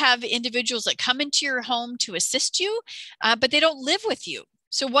 You may have individuals that come into your home to assist you, but they don't live with you.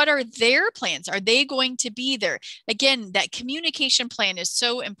 So what are their plans? Are they going to be there? Again, that communication plan is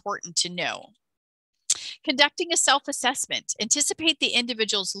so important to know. Conducting a self-assessment. Anticipate the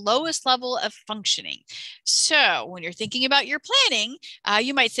individual's lowest level of functioning. So when you're thinking about your planning,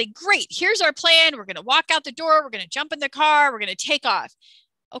 you might say, great, here's our plan. We're going to walk out the door. We're going to jump in the car. We're going to take off.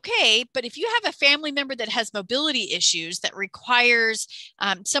 Okay, but if you have a family member that has mobility issues that requires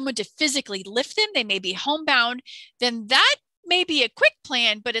someone to physically lift them, they may be homebound, then that may be a quick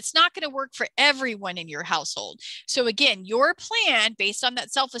plan, but it's not going to work for everyone in your household. So again, your plan based on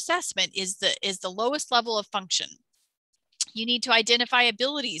that self-assessment is the lowest level of function. You need to identify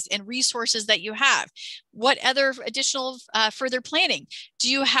abilities and resources that you have. What other additional further planning? Do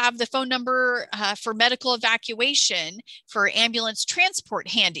you have the phone number for medical evacuation, for ambulance transport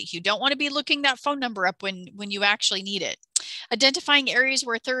handy? You don't want to be looking that phone number up when you actually need it. Identifying areas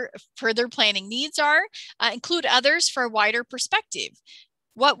where further planning needs are, include others for a wider perspective.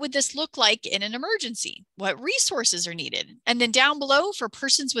 What would this look like in an emergency? What resources are needed? And then down below, for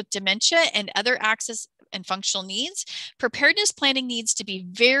persons with dementia and other access and functional needs, preparedness planning needs to be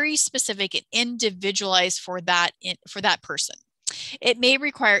very specific and individualized for that person. It may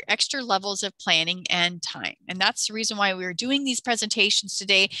require extra levels of planning and time. And that's the reason why we're doing these presentations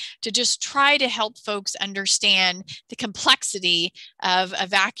today, to just try to help folks understand the complexity of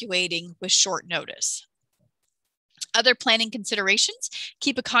evacuating with short notice. Other planning considerations: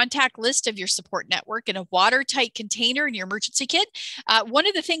 keep a contact list of your support network in a watertight container in your emergency kit. One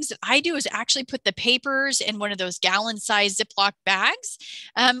of the things that I do is actually put the papers in one of those gallon-sized Ziploc bags.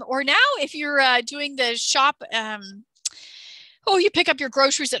 Or now, if you're doing the shop, you pick up your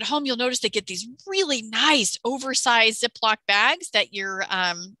groceries at home, you'll notice they get these really nice oversized Ziploc bags that your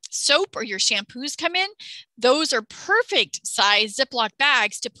soap or your shampoos come in. Those are perfect size Ziploc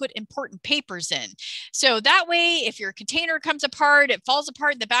bags to put important papers in. So that way, if your container comes apart, it falls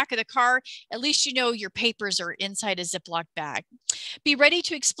apart in the back of the car, at least you know your papers are inside a Ziploc bag. Be ready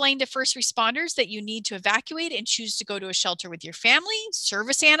to explain to first responders that you need to evacuate and choose to go to a shelter with your family,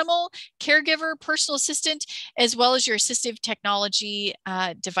 service animal, caregiver, personal assistant, as well as your assistive technology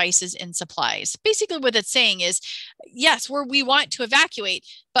devices and supplies. Basically what it's saying is, yes, we want to evacuate,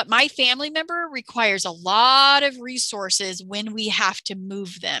 but my family member requires a lot of resources when we have to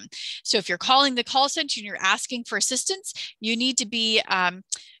move them. So if you're calling the call center and you're asking for assistance, you need to be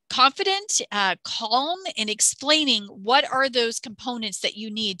confident, calm, and explaining what are those components that you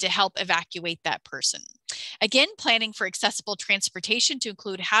need to help evacuate that person. Again, planning for accessible transportation to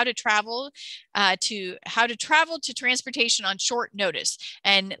include how to travel to transportation on short notice.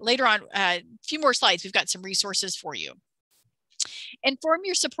 And later on, a few more slides, we've got some resources for you. Inform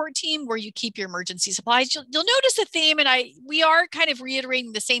your support team where you keep your emergency supplies. You'll notice a theme, and we are kind of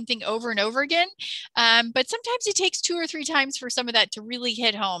reiterating the same thing over and over again, but sometimes it takes 2 or 3 times for some of that to really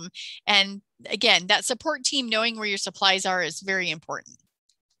hit home. And again, that support team knowing where your supplies are is very important.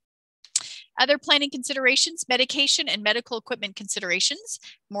 Other planning considerations: medication and medical equipment considerations.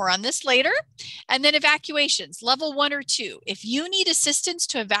 More on this later. And then evacuations, level 1 or 2. If you need assistance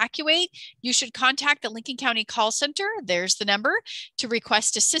to evacuate, you should contact the Lincoln County Call Center, there's the number, to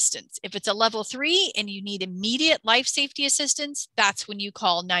request assistance. If it's a level 3 and you need immediate life safety assistance, that's when you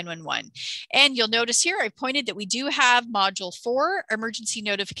call 911. And you'll notice here, I've pointed that we do have module 4, emergency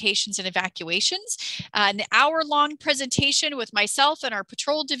notifications and evacuations, an hour-long presentation with myself and our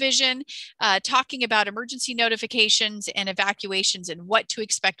patrol division, talking about emergency notifications and evacuations and what to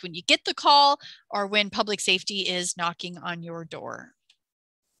expect when you get the call or when public safety is knocking on your door.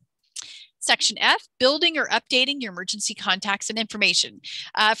 Section F, building or updating your emergency contacts and information.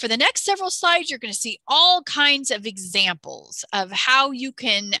 For the next several slides, you're going to see all kinds of examples of how you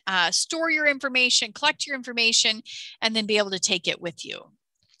can store your information, collect your information, and then be able to take it with you.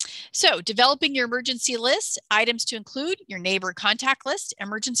 So developing your emergency list, items to include: your neighbor contact list,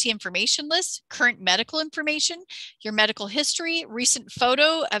 emergency information list, current medical information, your medical history, recent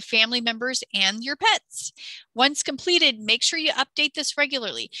photo of family members and your pets. Once completed, make sure you update this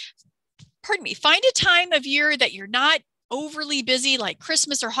regularly. Pardon me, find a time of year that you're not overly busy, like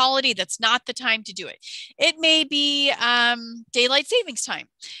Christmas or holiday. That's not the time to do it. It may be daylight savings time.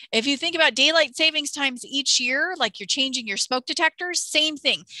 If you think about daylight savings times each year, like you're changing your smoke detectors, same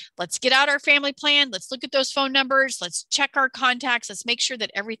thing. Let's get out our family plan. Let's look at those phone numbers. Let's check our contacts. Let's make sure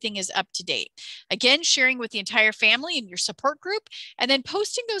that everything is up to date. Again, sharing with the entire family and your support group, and then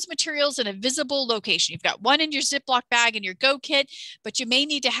posting those materials in a visible location. You've got one in your Ziploc bag in your Go kit, but you may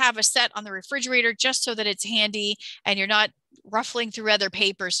need to have a set on the refrigerator just so that it's handy and you're not ruffling through other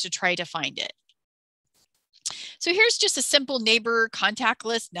papers to try to find it. So here's just a simple neighbor contact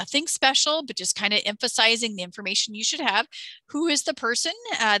list, nothing special, but just kind of emphasizing the information you should have. Who is the person,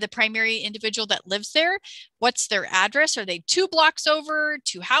 the primary individual that lives there? What's their address? Are they 2 blocks over,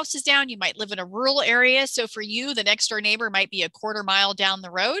 2 houses down? You might live in a rural area. So for you, the next door neighbor might be a 1/4 mile down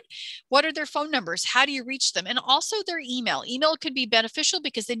the road. What are their phone numbers? How do you reach them? And also their email. Email could be beneficial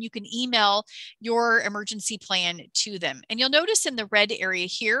because then you can email your emergency plan to them. And you'll notice in the red area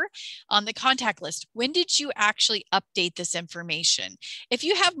here on the contact list, when did you actually update this information? If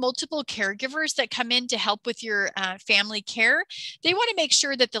you have multiple caregivers that come in to help with your family care, they want to make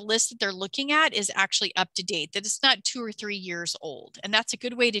sure that the list that they're looking at is actually up to date, that it's not 2 or 3 years old. And that's a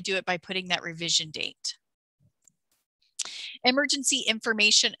good way to do it by putting that revision date. Emergency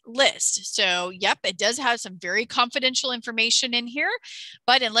information list. So yep, it does have some very confidential information in here,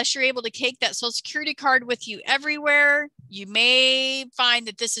 but unless you're able to take that Social Security card with you everywhere, you may find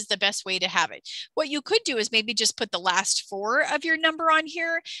that this is the best way to have it. What you could do is maybe just put the last 4 of your number on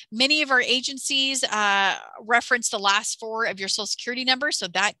here. Many of our agencies reference the last 4 of your Social Security number, so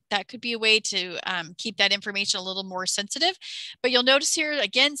that could be a way to keep that information a little more sensitive. But you'll notice here,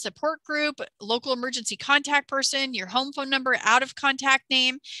 again, support group, local emergency contact person, your home phone number, out of contact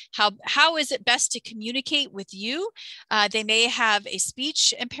name. How is it best to communicate with you? They may have a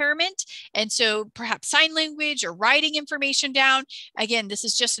speech impairment, and so perhaps sign language or writing information down. Again, this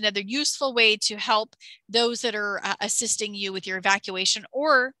is just another useful way to help those that are assisting you with your evacuation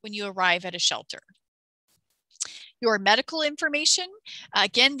or when you arrive at a shelter. Your medical information.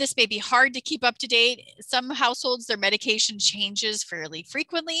 Again, this may be hard to keep up to date. Some households, their medication changes fairly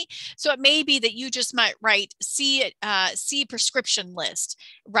frequently. So it may be that you just might write see prescription list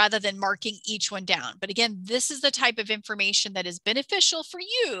rather than marking each one down. But again, this is the type of information that is beneficial for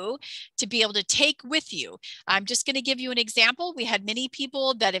you to be able to take with you. I'm just going to give you an example. We had many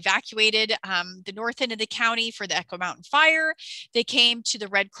people that evacuated the north end of the county for the Echo Mountain fire. They came to the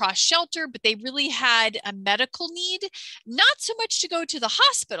Red Cross shelter, but they really had a medical need. Not so much to go to the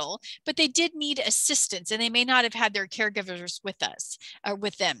hospital, but they did need assistance, and they may not have had their caregivers with us or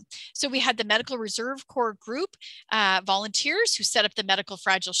with them. So we had the Medical Reserve Corps group volunteers who set up the Medical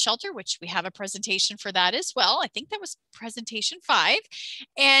Fragile Shelter, which we have a presentation for that as well. I think that was presentation 5.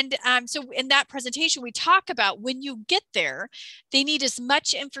 And so in that presentation, we talk about when you get there, they need as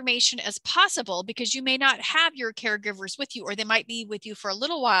much information as possible because you may not have your caregivers with you, or they might be with you for a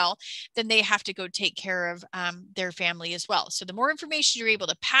little while, then they have to go take care of their family as well. So the more information you're able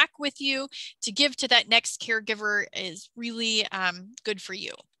to pack with you to give to that next caregiver is really good for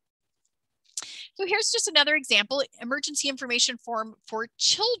you. So here's just another example, emergency information form for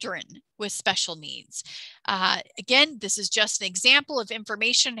children with special needs. Again, this is just an example of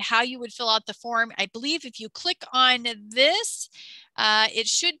information, how you would fill out the form. I believe if you click on this, it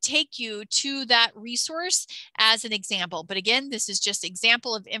should take you to that resource as an example. But again, this is just an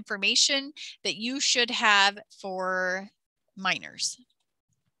example of information that you should have for minors.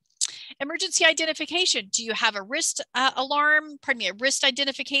 Emergency identification. Do you have a wrist alarm, pardon me, a wrist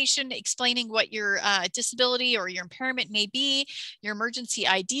identification explaining what your disability or your impairment may be, your emergency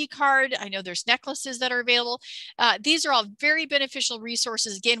ID card? I know there's necklaces that are available. These are all very beneficial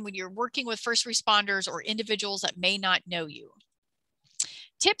resources, again, when you're working with first responders or individuals that may not know you.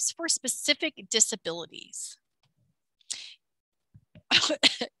 Tips for specific disabilities.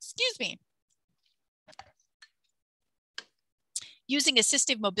 Excuse me. Using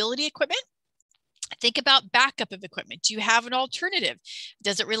assistive mobility equipment. Think about backup of equipment. Do you have an alternative?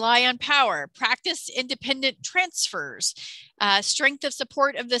 Does it rely on power? Practice independent transfers. Strength of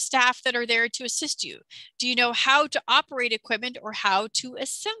support of the staff that are there to assist you. Do you know how to operate equipment or how to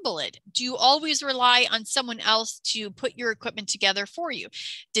assemble it? Do you always rely on someone else to put your equipment together for you?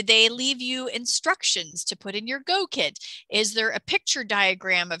 Did they leave you instructions to put in your go kit? Is there a picture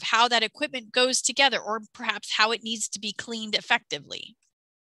diagram of how that equipment goes together, or perhaps how it needs to be cleaned effectively?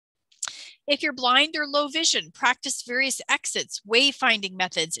 If you're blind or low vision, practice various exits, wayfinding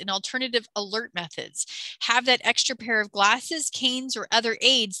methods, and alternative alert methods. Have that extra pair of glasses, canes, or other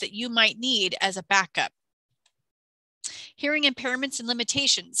aids that you might need as a backup. Hearing impairments and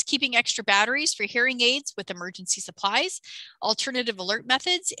limitations, keeping extra batteries for hearing aids with emergency supplies, alternative alert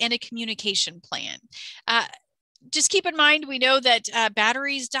methods, and a communication plan. Just keep in mind, we know that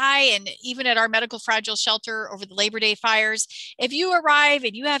batteries die, and even at our medical fragile shelter over the Labor Day fires, if you arrive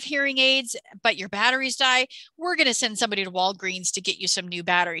and you have hearing aids, but your batteries die, we're going to send somebody to Walgreens to get you some new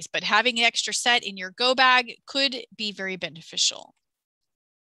batteries. But having an extra set in your go bag could be very beneficial.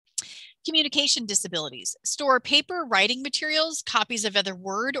 Communication disabilities. Store paper, writing materials, copies of other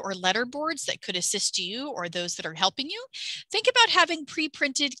word or letter boards that could assist you or those that are helping you. Think about having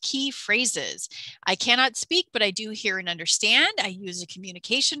pre-printed key phrases. I cannot speak, but I do hear and understand. I use a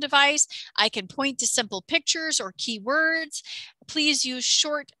communication device. I can point to simple pictures or key words. Please use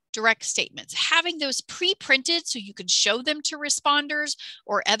short, direct statements. Having those pre-printed so you can show them to responders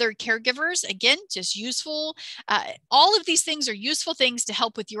or other caregivers, again, just useful. All of these things are useful things to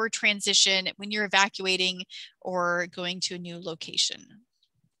help with your transition when you're evacuating or going to a new location.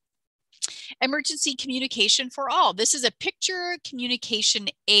 Emergency communication for all. This is a picture communication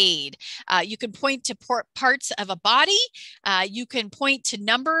aid. You can point to parts of a body. You can point to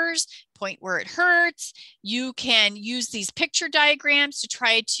numbers, point where it hurts. You can use these picture diagrams to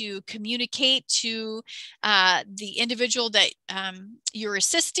try to communicate to the individual that you're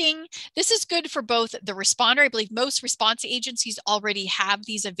assisting. This is good for both the responder. I believe most response agencies already have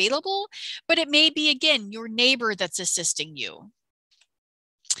these available, but it may be, again, your neighbor that's assisting you.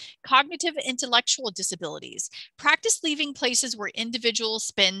 Cognitive intellectual disabilities. Practice leaving places where individual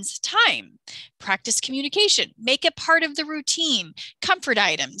spends time. Practice communication. Make it part of the routine. Comfort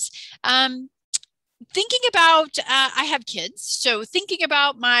items. Thinking about, I have kids, so thinking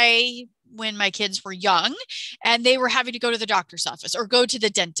about when my kids were young and they were having to go to the doctor's office or go to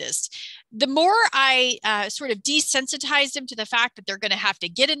the dentist. The more I sort of desensitize them to the fact that they're going to have to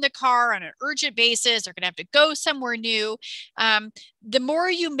get in the car on an urgent basis, they're going to have to go somewhere new, the more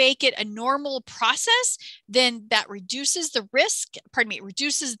you make it a normal process, then that reduces the risk, it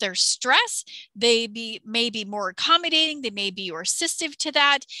reduces their stress. They may be more accommodating, they may be more assistive to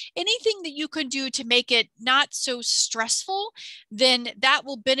that. Anything that you can do to make it not so stressful, then that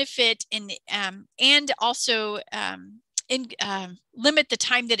will benefit and also limit the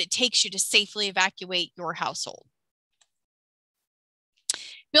time that it takes you to safely evacuate your household.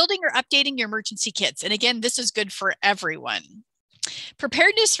 Building or updating your emergency kits. And again, this is good for everyone.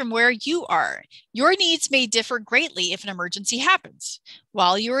 Preparedness from where you are. Your needs may differ greatly if an emergency happens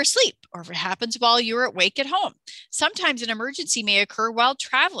while you're asleep or if it happens while you're awake at home. Sometimes an emergency may occur while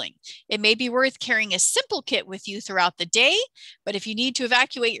traveling. It may be worth carrying a simple kit with you throughout the day, but if you need to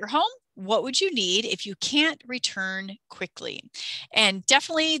evacuate your home, what would you need if you can't return quickly? And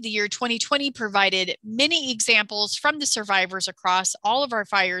definitely the year 2020 provided many examples from the survivors across all of our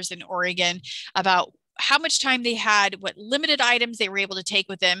fires in Oregon about how much time they had, what limited items they were able to take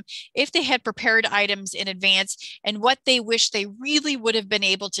with them, if they had prepared items in advance, and what they wish they really would have been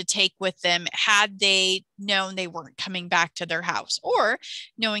able to take with them had they known they weren't coming back to their house or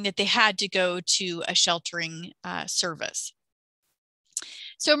knowing that they had to go to a sheltering service.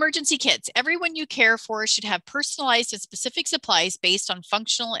 So emergency kits. Everyone you care for should have personalized and specific supplies based on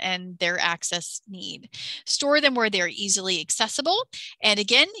functional and their access need. Store them where they're easily accessible. And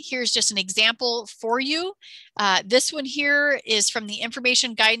again, here's just an example for you. This one here is from the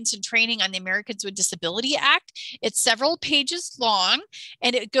Information Guidance and Training on the Americans with Disability Act. It's several pages long,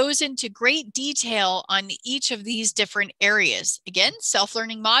 and it goes into great detail on each of these different areas. Again,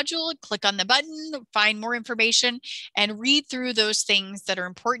 self-learning module, click on the button, find more information, and read through those things that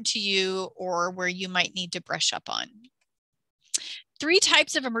are important to you or where you might need to brush up on. 3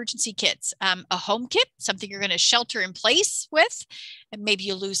 types of emergency kits. A home kit, something you're going to shelter in place with, and maybe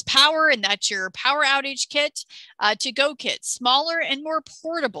you lose power and that's your power outage kit. To-go kit, smaller and more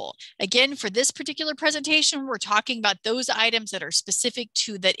portable. Again, for this particular presentation, we're talking about those items that are specific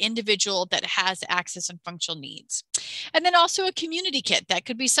to that individual that has access and functional needs. And then also a community kit. That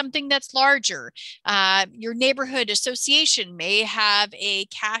could be something that's larger. Your neighborhood association may have a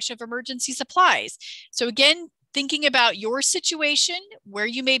cache of emergency supplies. So again, thinking about your situation, where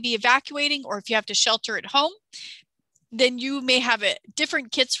you may be evacuating, or if you have to shelter at home, then you may have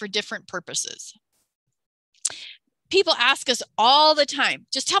different kits for different purposes. People ask us all the time,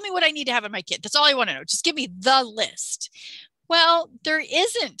 just tell me what I need to have in my kit. That's all I want to know. Just give me the list. Well, there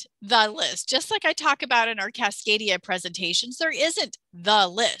isn't the list. Just like I talk about in our Cascadia presentations, there isn't the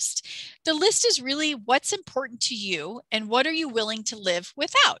list. The list is really what's important to you and what are you willing to live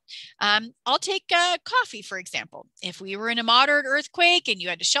without. I'll take coffee, for example. If we were in a moderate earthquake and you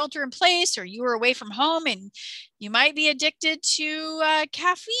had to shelter in place or you were away from home and you might be addicted to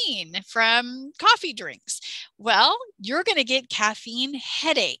caffeine from coffee drinks. Well, you're going to get caffeine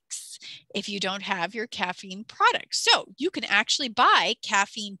headaches if you don't have your caffeine products. So you can actually buy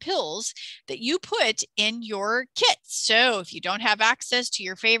caffeine pills that you put in your kit. So if you don't have access to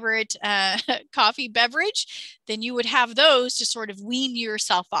your favorite coffee beverage, then you would have those to sort of wean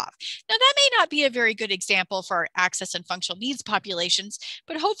yourself off. Now, that may not be a very good example for our access and functional needs populations,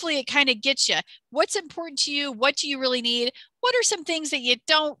 but hopefully it kind of gets you what's important to you, what do you really need, what are some things that you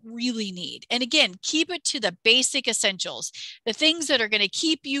don't really need? And again, keep it to the basic essentials, the things that are going to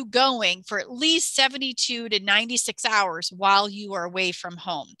keep you going for at least 72 to 96 hours while you are away from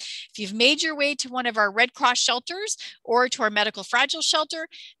home. If you've made your way to one of our Red Cross shelters or to our medical fragile shelter,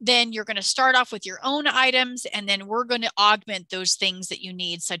 then you're going to start off with your own items, and then we're going to augment those things that you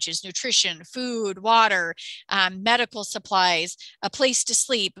need, such as nutrition, food, water, medical supplies, a place to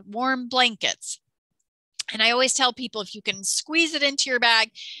sleep, warm blankets. And I always tell people, if you can squeeze it into your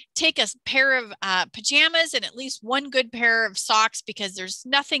bag, take a pair of pajamas and at least one good pair of socks, because there's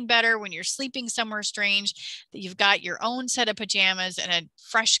nothing better when you're sleeping somewhere strange that you've got your own set of pajamas and a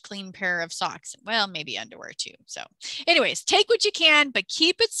fresh, clean pair of socks. Well, maybe underwear too. So anyways, take what you can, but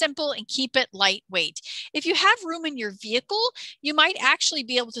keep it simple and keep it lightweight. If you have room in your vehicle, you might actually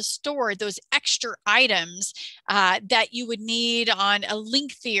be able to store those extra items that you would need on a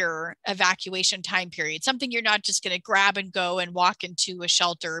lengthier evacuation time period. Something you're not just going to grab and go and walk into a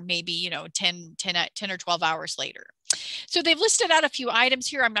shelter, maybe, 10 or 12 hours later. So they've listed out a few items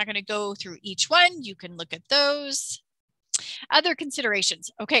here. I'm not going to go through each one. You can look at those. Other considerations.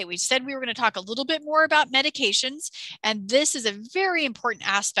 Okay, we said we were going to talk a little bit more about medications, and this is a very important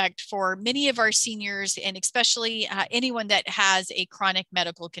aspect for many of our seniors, and especially anyone that has a chronic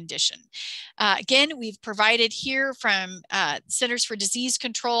medical condition. Again, we've provided here from Centers for Disease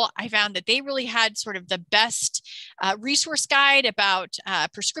Control. I found that they really had sort of the best resource guide about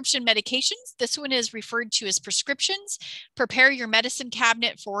prescription medications. This one is referred to as prescriptions. Prepare your medicine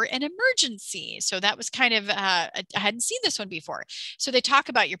cabinet for an emergency. So that was kind of, I hadn't seen this one before. So they talk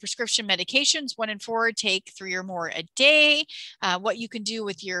about your prescription medications, 1 and 4, take 3 or more a day, what you can do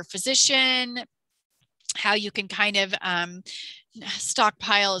with your physician, how you can kind of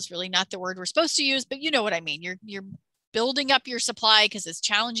stockpile is really not the word we're supposed to use, but you know what I mean. You're building up your supply because it's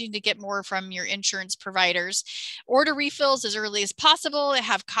challenging to get more from your insurance providers. Order refills as early as possible.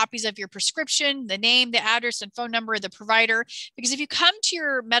 Have copies of your prescription, the name, the address, and phone number of the provider. Because if you come to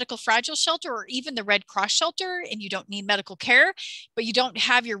your medical fragile shelter or even the Red Cross shelter and you don't need medical care, but you don't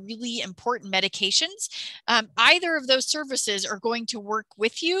have your really important medications, either of those services are going to work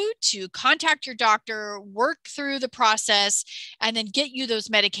with you to contact your doctor, work through the process, and then get you those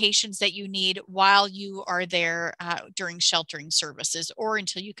medications that you need while you are there during sheltering services or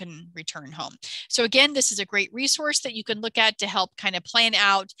until you can return home. So again, this is a great resource that you can look at to help kind of plan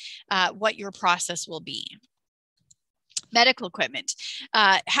out what your process will be. Medical equipment.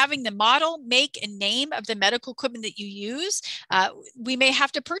 Having the model, make, and name of the medical equipment that you use. We may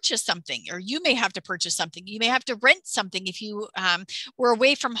have to purchase something, or you may have to purchase something. You may have to rent something if you were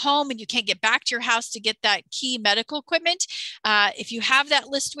away from home and you can't get back to your house to get that key medical equipment. If you have that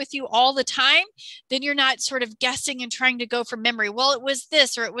list with you all the time, then you're not sort of guessing and trying to go from memory. Well, it was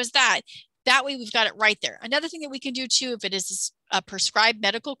this or it was that. That way we've got it right there. Another thing that we can do too, if it is prescribed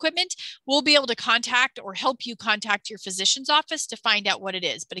medical equipment, we'll be able to contact or help you contact your physician's office to find out what it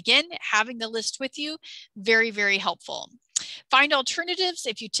is. But again, having the list with you, very, very helpful. Find alternatives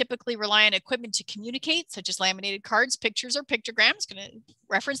if you typically rely on equipment to communicate, such as laminated cards, pictures, or pictograms. Going to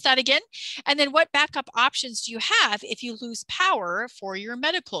reference that again. And then what backup options do you have if you lose power for your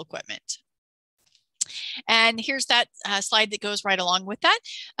medical equipment? And here's that slide that goes right along with that.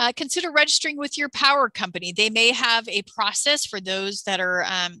 Consider registering with your power company. They may have a process for those that are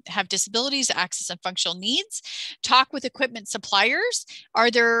have disabilities, access and functional needs. Talk with equipment suppliers. Are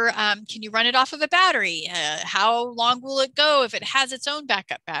there, can you run it off of a battery? How long will it go if it has its own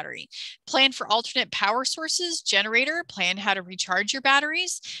backup battery? Plan for alternate power sources, generator, plan how to recharge your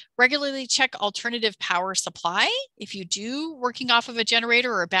batteries. Regularly check alternative power supply if you do working off of a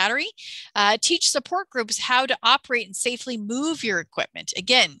generator or a battery. Teach support groups how to operate and safely move your equipment.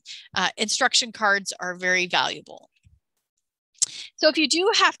 Again, instruction cards are very valuable. So if you do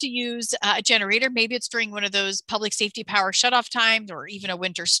have to use a generator, maybe it's during one of those public safety power shutoff times or even a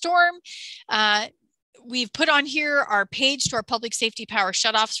winter storm, we've put on here our page to our public safety power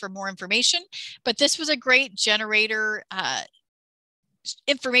shutoffs for more information, but this was a great generator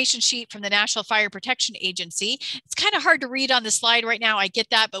information sheet from the National Fire Protection Agency. It's kind of hard to read on the slide right now. I get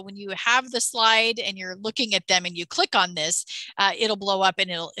that, but when you have the slide and you're looking at them and you click on this, it'll blow up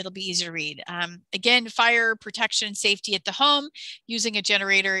and it'll be easy to read. Again, fire protection and safety at the home, using a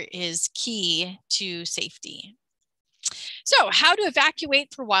generator is key to safety. So how to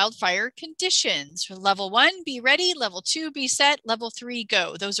evacuate for wildfire conditions. For level 1, be ready. Level 2, be set. Level 3,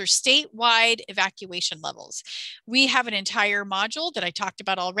 go. Those are statewide evacuation levels. We have an entire module that I talked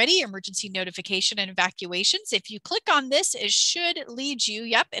about already, emergency notification and evacuations. If you click on this, it should lead you,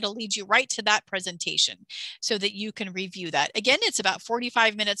 it'll lead you right to that presentation so that you can review that. Again, it's about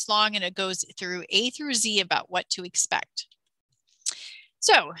 45 minutes long and it goes through A through Z about what to expect.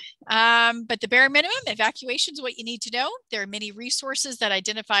 So, but the bare minimum, evacuation is what you need to know. There are many resources that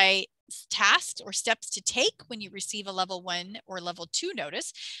identify tasks or steps to take when you receive a level 1 or level 2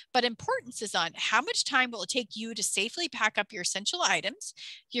 notice, but importance is on how much time will it take you to safely pack up your essential items,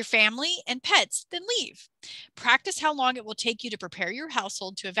 your family and pets, then leave. Practice how long it will take you to prepare your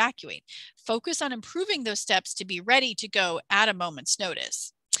household to evacuate. Focus on improving those steps to be ready to go at a moment's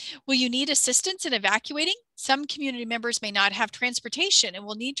notice. Will you need assistance in evacuating? Some community members may not have transportation and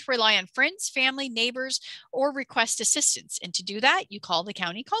will need to rely on friends, family, neighbors, or request assistance. And to do that, you call the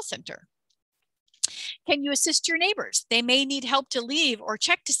county call center. Can you assist your neighbors? They may need help to leave or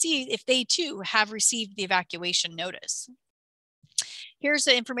check to see if they too have received the evacuation notice. Here's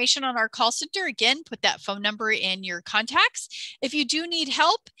the information on our call center. Again, put that phone number in your contacts. If you do need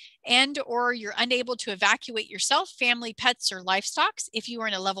help and or you're unable to evacuate yourself, family, pets, or livestock, if you are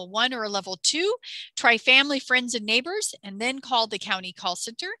in a level 1 or a level 2, try family, friends, and neighbors, and then call the county call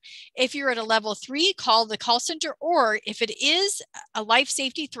center. If you're at a level 3, call the call center, or if it is a life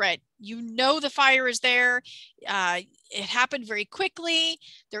safety threat, you know the fire is there, it happened very quickly,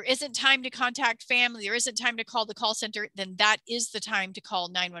 there isn't time to contact family, there isn't time to call the call center, then that is the time to call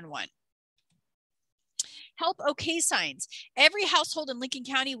 911. Help OK signs. Every household in Lincoln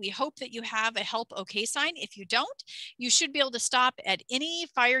County, we hope that you have a Help OK sign. If you don't, you should be able to stop at any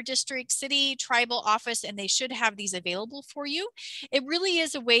fire district, city, tribal office, and they should have these available for you. It really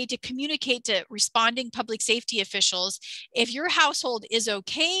is a way to communicate to responding public safety officials if your household is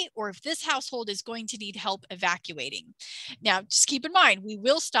okay or if this household is going to need help evacuating. Now, just keep in mind, we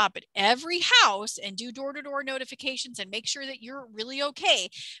will stop at every house and do door-to-door notifications and make sure that you're really okay.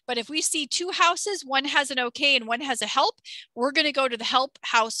 But if we see 2 houses, one has an OK and one has a help, we're going to go to the help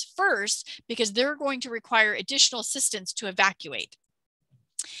house first because they're going to require additional assistance to evacuate.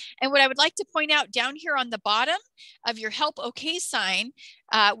 And what I would like to point out down here on the bottom of your Help OK sign,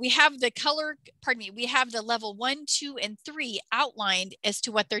 we have the color, we have the level 1, 2, and 3 outlined as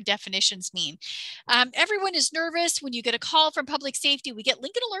to what their definitions mean. Everyone is nervous when you get a call from public safety. We get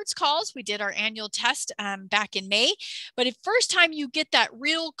Lincoln Alerts calls. We did our annual test back in May. But if first time you get that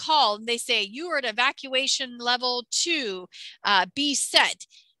real call and they say you are at evacuation level 2, be set.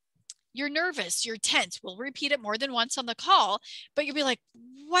 You're nervous, you're tense. We'll repeat it more than once on the call, but you'll be like,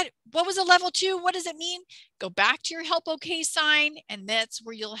 what was a level 2? What does it mean? Go back to your Help OK sign, and that's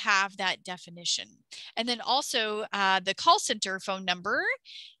where you'll have that definition. And then also the call center phone number,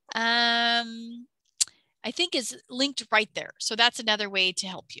 I think is linked right there. So that's another way to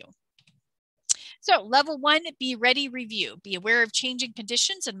help you. So level 1, be ready, review. Be aware of changing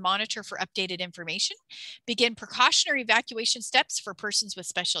conditions and monitor for updated information. Begin precautionary evacuation steps for persons with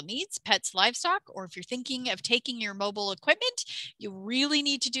special needs, pets, livestock, or if you're thinking of taking your mobile equipment, you really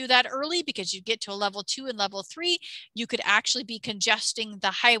need to do that early because you get to a level 2 and level 3, you could actually be congesting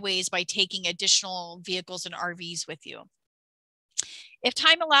the highways by taking additional vehicles and RVs with you. If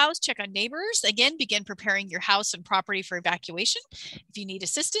time allows, check on neighbors. Again, begin preparing your house and property for evacuation. If you need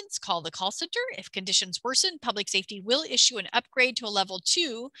assistance, call the call center. If conditions worsen, public safety will issue an upgrade to a level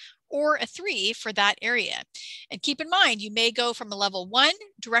 2 or a 3 for that area. And keep in mind, you may go from a level 1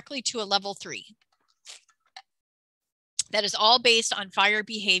 directly to a level 3. That is all based on fire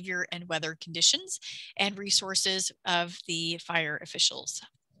behavior and weather conditions and resources of the fire officials.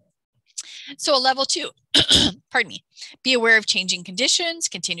 So a level 2, pardon me, be aware of changing conditions,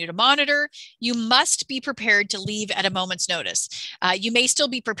 continue to monitor. You must be prepared to leave at a moment's notice. You may still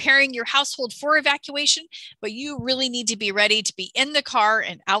be preparing your household for evacuation, but you really need to be ready to be in the car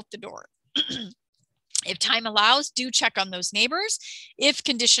and out the door. If time allows, do check on those neighbors. If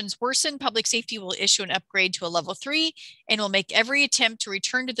conditions worsen, public safety will issue an upgrade to a level 3 and will make every attempt to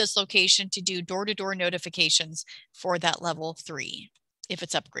return to this location to do door-to-door notifications for that level 3. If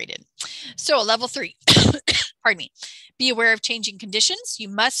it's upgraded. So a level 3, pardon me, be aware of changing conditions. You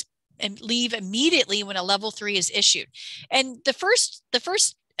must leave immediately when a level 3 is issued. And the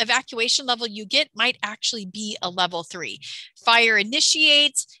first evacuation level you get might actually be a level 3. Fire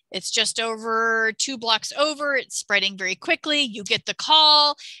initiates, it's just over 2 blocks over, it's spreading very quickly, you get the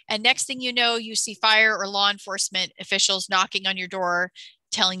call, and next thing you know, you see fire or law enforcement officials knocking on your door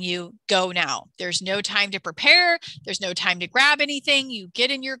telling you, go now. There's no time to prepare. There's no time to grab anything. You get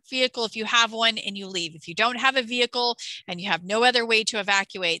in your vehicle if you have one and you leave. If you don't have a vehicle and you have no other way to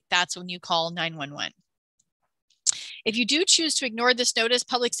evacuate, that's when you call 911. If you do choose to ignore this notice,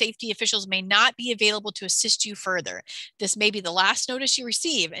 public safety officials may not be available to assist you further. This may be the last notice you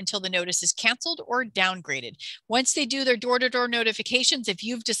receive until the notice is canceled or downgraded. Once they do their door-to-door notifications, if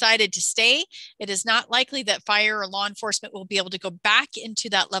you've decided to stay, it is not likely that fire or law enforcement will be able to go back into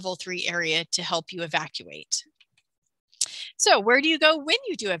that level 3 area to help you evacuate. So where do you go when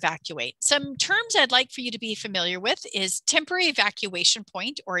you do evacuate? Some terms I'd like for you to be familiar with is temporary evacuation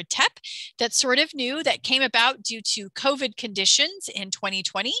point, or a TEP. That's sort of new, that came about due to COVID conditions in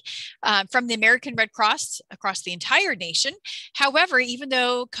 2020 from the American Red Cross across the entire nation. However, even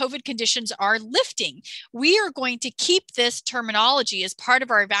though COVID conditions are lifting, we are going to keep this terminology as part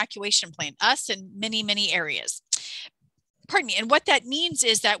of our evacuation plan, us and many, many areas. Pardon me. And what that means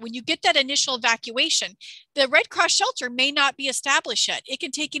is that when you get that initial evacuation, the Red Cross shelter may not be established yet. It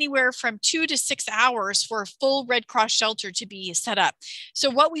can take anywhere from 2 to 6 hours for a full Red Cross shelter to be set up. So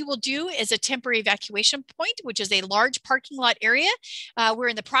what we will do is a temporary evacuation point, which is a large parking lot area. We're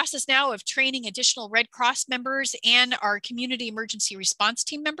in the process now of training additional Red Cross members and our community emergency response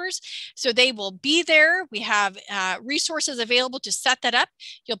team members. So they will be there. We have resources available to set that up.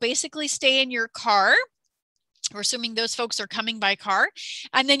 You'll basically stay in your car. We're assuming those folks are coming by car,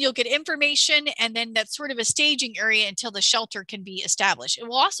 and then you'll get information, and then that's sort of a staging area until the shelter can be established. It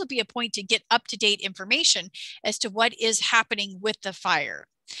will also be a point to get up-to-date information as to what is happening with the fire.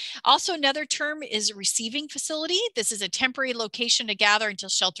 Also, another term is receiving facility. This is a temporary location to gather until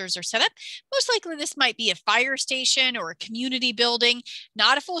shelters are set up. Most likely this might be a fire station or a community building,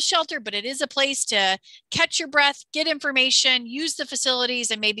 not a full shelter, but it is a place to catch your breath, get information, use the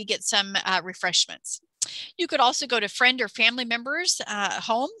facilities, and maybe get some refreshments. You could also go to friend or family members'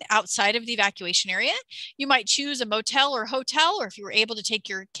 home outside of the evacuation area. You might choose a motel or hotel, or if you were able to take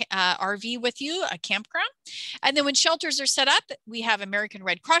your RV with you, a campground. And then when shelters are set up, we have American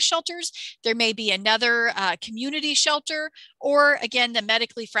Red Cross shelters. There may be another community shelter, or again, the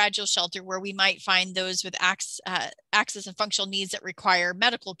medically fragile shelter, where we might find those with access and functional needs that require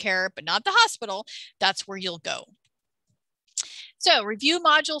medical care, but not the hospital. That's where you'll go. So review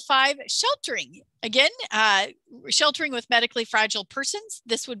Module 5, sheltering. Again, sheltering with medically fragile persons.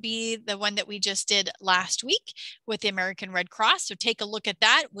 This would be the one that we just did last week with the American Red Cross. So take a look at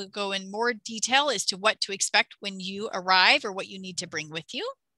that. We'll go in more detail as to what to expect when you arrive or what you need to bring with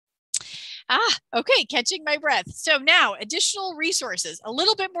you. Okay, catching my breath. So now additional resources, a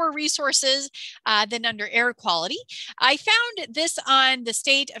little bit more resources than under air quality. I found this on the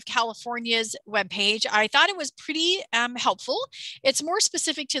state of California's webpage. I thought it was pretty helpful. It's more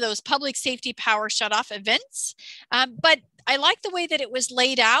specific to those public safety power shutoff events, but I like the way that it was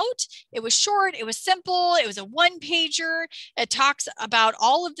laid out. It was short, it was simple, it was a one-pager. It talks about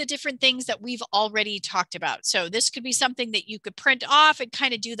all of the different things that we've already talked about. So this could be something that you could print off and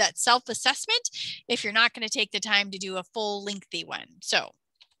kind of do that self-assessment if you're not going to take the time to do a full lengthy one. So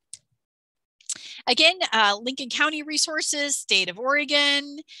again, Lincoln County resources, state of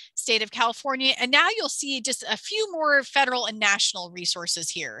Oregon, state of California, and now you'll see just a few more federal and national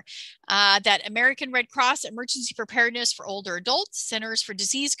resources here. That American Red Cross Emergency Preparedness for Older Adults, Centers for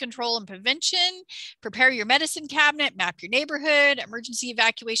Disease Control and Prevention, Prepare Your Medicine Cabinet, Map Your Neighborhood, Emergency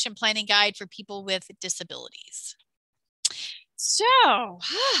Evacuation Planning Guide for People with Disabilities. So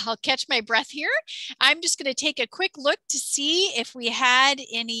I'll catch my breath here. I'm just going to take a quick look to see if we had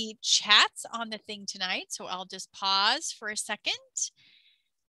any chats on the thing tonight. So I'll just pause for a second.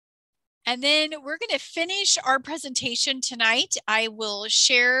 And then we're going to finish our presentation tonight. I will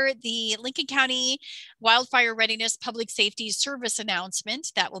share the Lincoln County Wildfire Readiness Public Safety Service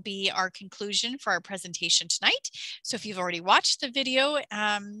announcement. That will be our conclusion for our presentation tonight. So if you've already watched the video,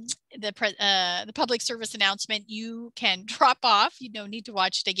 the public service announcement, you can drop off. You don't need to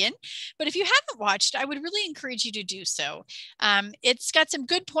watch it again. But if you haven't watched, I would really encourage you to do so. It's got some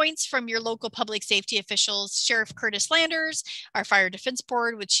good points from your local public safety officials, Sheriff Curtis Landers, our Fire Defense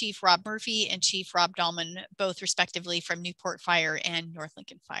Board with Chief Rob Murphy and Chief Rob Dahlman, both respectively from Newport Fire and North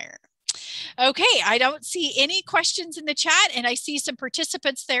Lincoln Fire. Okay, I don't see any questions in the chat, and I see some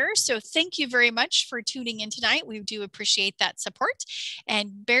participants there. So thank you very much for tuning in tonight. We do appreciate that support.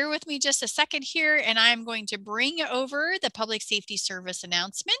 And bear with me just a second here, and I'm going to bring over the Public Safety Service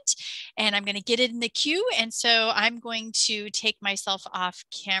announcement, and I'm going to get it in the queue. And so I'm going to take myself off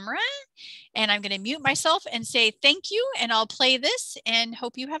camera, and I'm going to mute myself and say thank you, and I'll play this and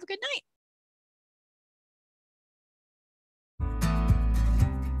hope you have a good night.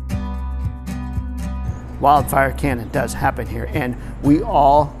 Wildfire can and does happen here, and we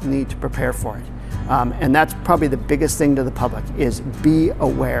all need to prepare for it. And that's probably the biggest thing to the public is be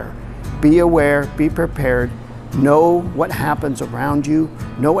aware. Be aware, be prepared, know what happens around you,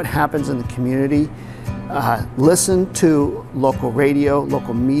 know what happens in the community. Listen to local radio,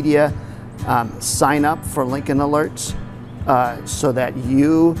 local media, sign up for Lincoln Alerts so that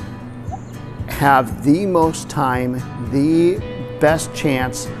you have the most time, the best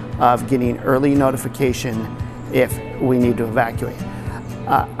chance of getting early notification if we need to evacuate.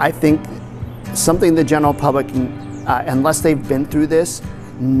 I think something the general public unless they've been through this,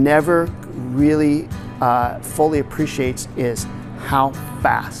 never really fully appreciates is how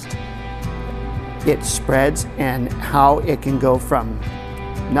fast it spreads and how it can go from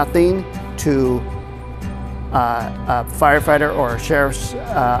nothing to a firefighter or a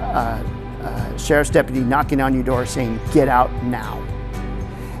sheriff's deputy knocking on your door saying, "Get out now."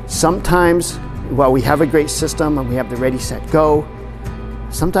 Sometimes, while we have a great system and we have the ready, set, go,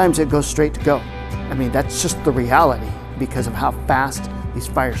 sometimes it goes straight to go. I mean, that's just the reality because of how fast these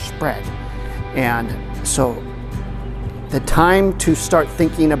fires spread. And so the time to start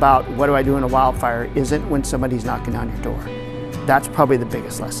thinking about what do I do in a wildfire isn't when somebody's knocking on your door. That's probably the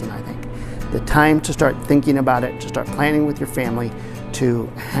biggest lesson, I think. The time to start thinking about it, to start planning with your family, to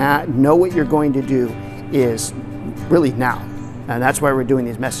know what you're going to do is really now. And that's why we're doing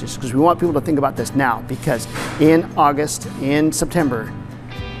these messages, because we want people to think about this now, because in August, in September,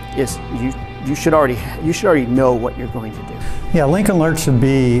 you should already know what you're going to do. Yeah, Lincoln Alert should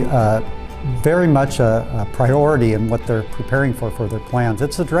be very much a priority in what they're preparing for their plans.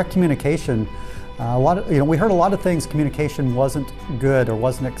 It's a direct communication. We heard a lot of things. Communication wasn't good or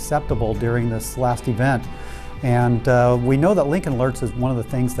wasn't acceptable during this last event, and we know that Lincoln Alerts is one of the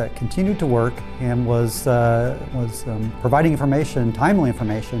things that continued to work and was providing information, timely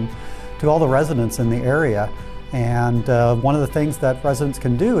information, to all the residents in the area. And one of the things that residents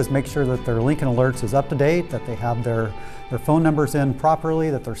can do is make sure that their Lincoln Alerts is up to date, that they have their phone numbers in properly,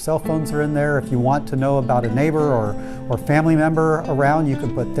 that their cell phones are in there. If you want to know about a neighbor or family member around, you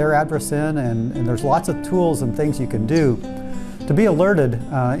can put their address in, and there's lots of tools and things you can do to be alerted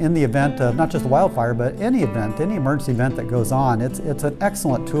in the event of not just a wildfire, but any event, any emergency event that goes on. It's an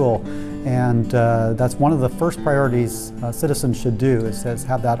excellent tool, and that's one of the first priorities citizens should do is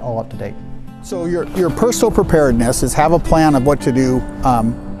have that all up to date. So your personal preparedness is have a plan of what to do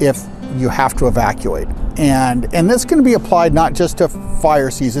if you have to evacuate. And this can be applied not just to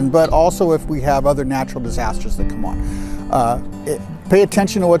fire season, but also if we have other natural disasters that come on. Pay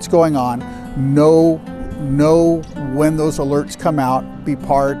attention to what's going on, know when those alerts come out, be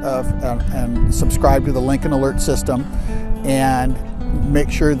part of and subscribe to the Lincoln Alert system, and make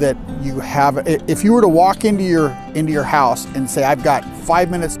sure that you have, if you were to walk into your house and say, I've got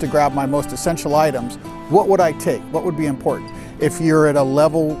 5 minutes to grab my most essential items, what would I take? What would be important? If you're at a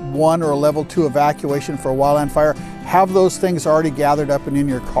level 1 or a level 2 evacuation for a wildland fire, have those things already gathered up and in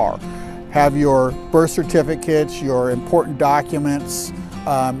your car. Have your birth certificates, your important documents,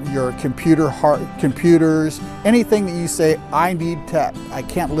 your computers, anything that you say, I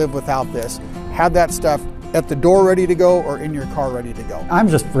can't live without this. Have that stuff at the door ready to go or in your car ready to go. I'm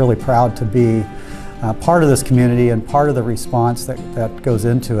just really proud to be part of this community and part of the response that goes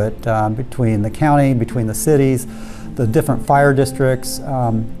into it between the county, between the cities, the different fire districts.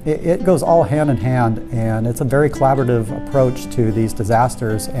 It goes all hand in hand, and it's a very collaborative approach to these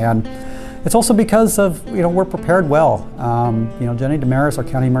disasters. And it's also because of, we're prepared well. Jenny Demaris, our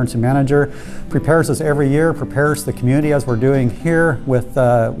county emergency manager, prepares us every year, prepares the community as we're doing here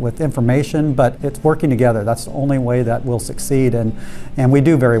with information, but it's working together. That's the only way that we'll succeed, and we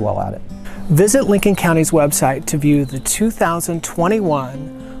do very well at it. Visit Lincoln County's website to view the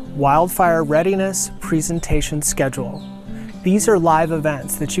 2021 Wildfire Readiness Presentation Schedule. These are live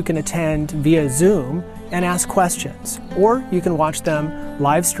events that you can attend via Zoom and ask questions, or you can watch them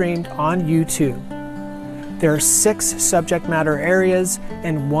live streamed on YouTube. There are 6 subject matter areas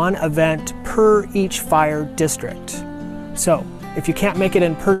and 1 event per each fire district. So if you can't make it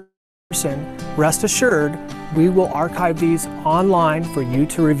in person, rest assured we will archive these online for you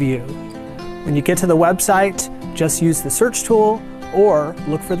to review. When you get to the website, just use the search tool or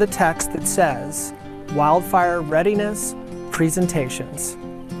look for the text that says Wildfire Readiness Presentations.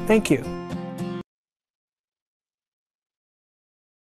 Thank you.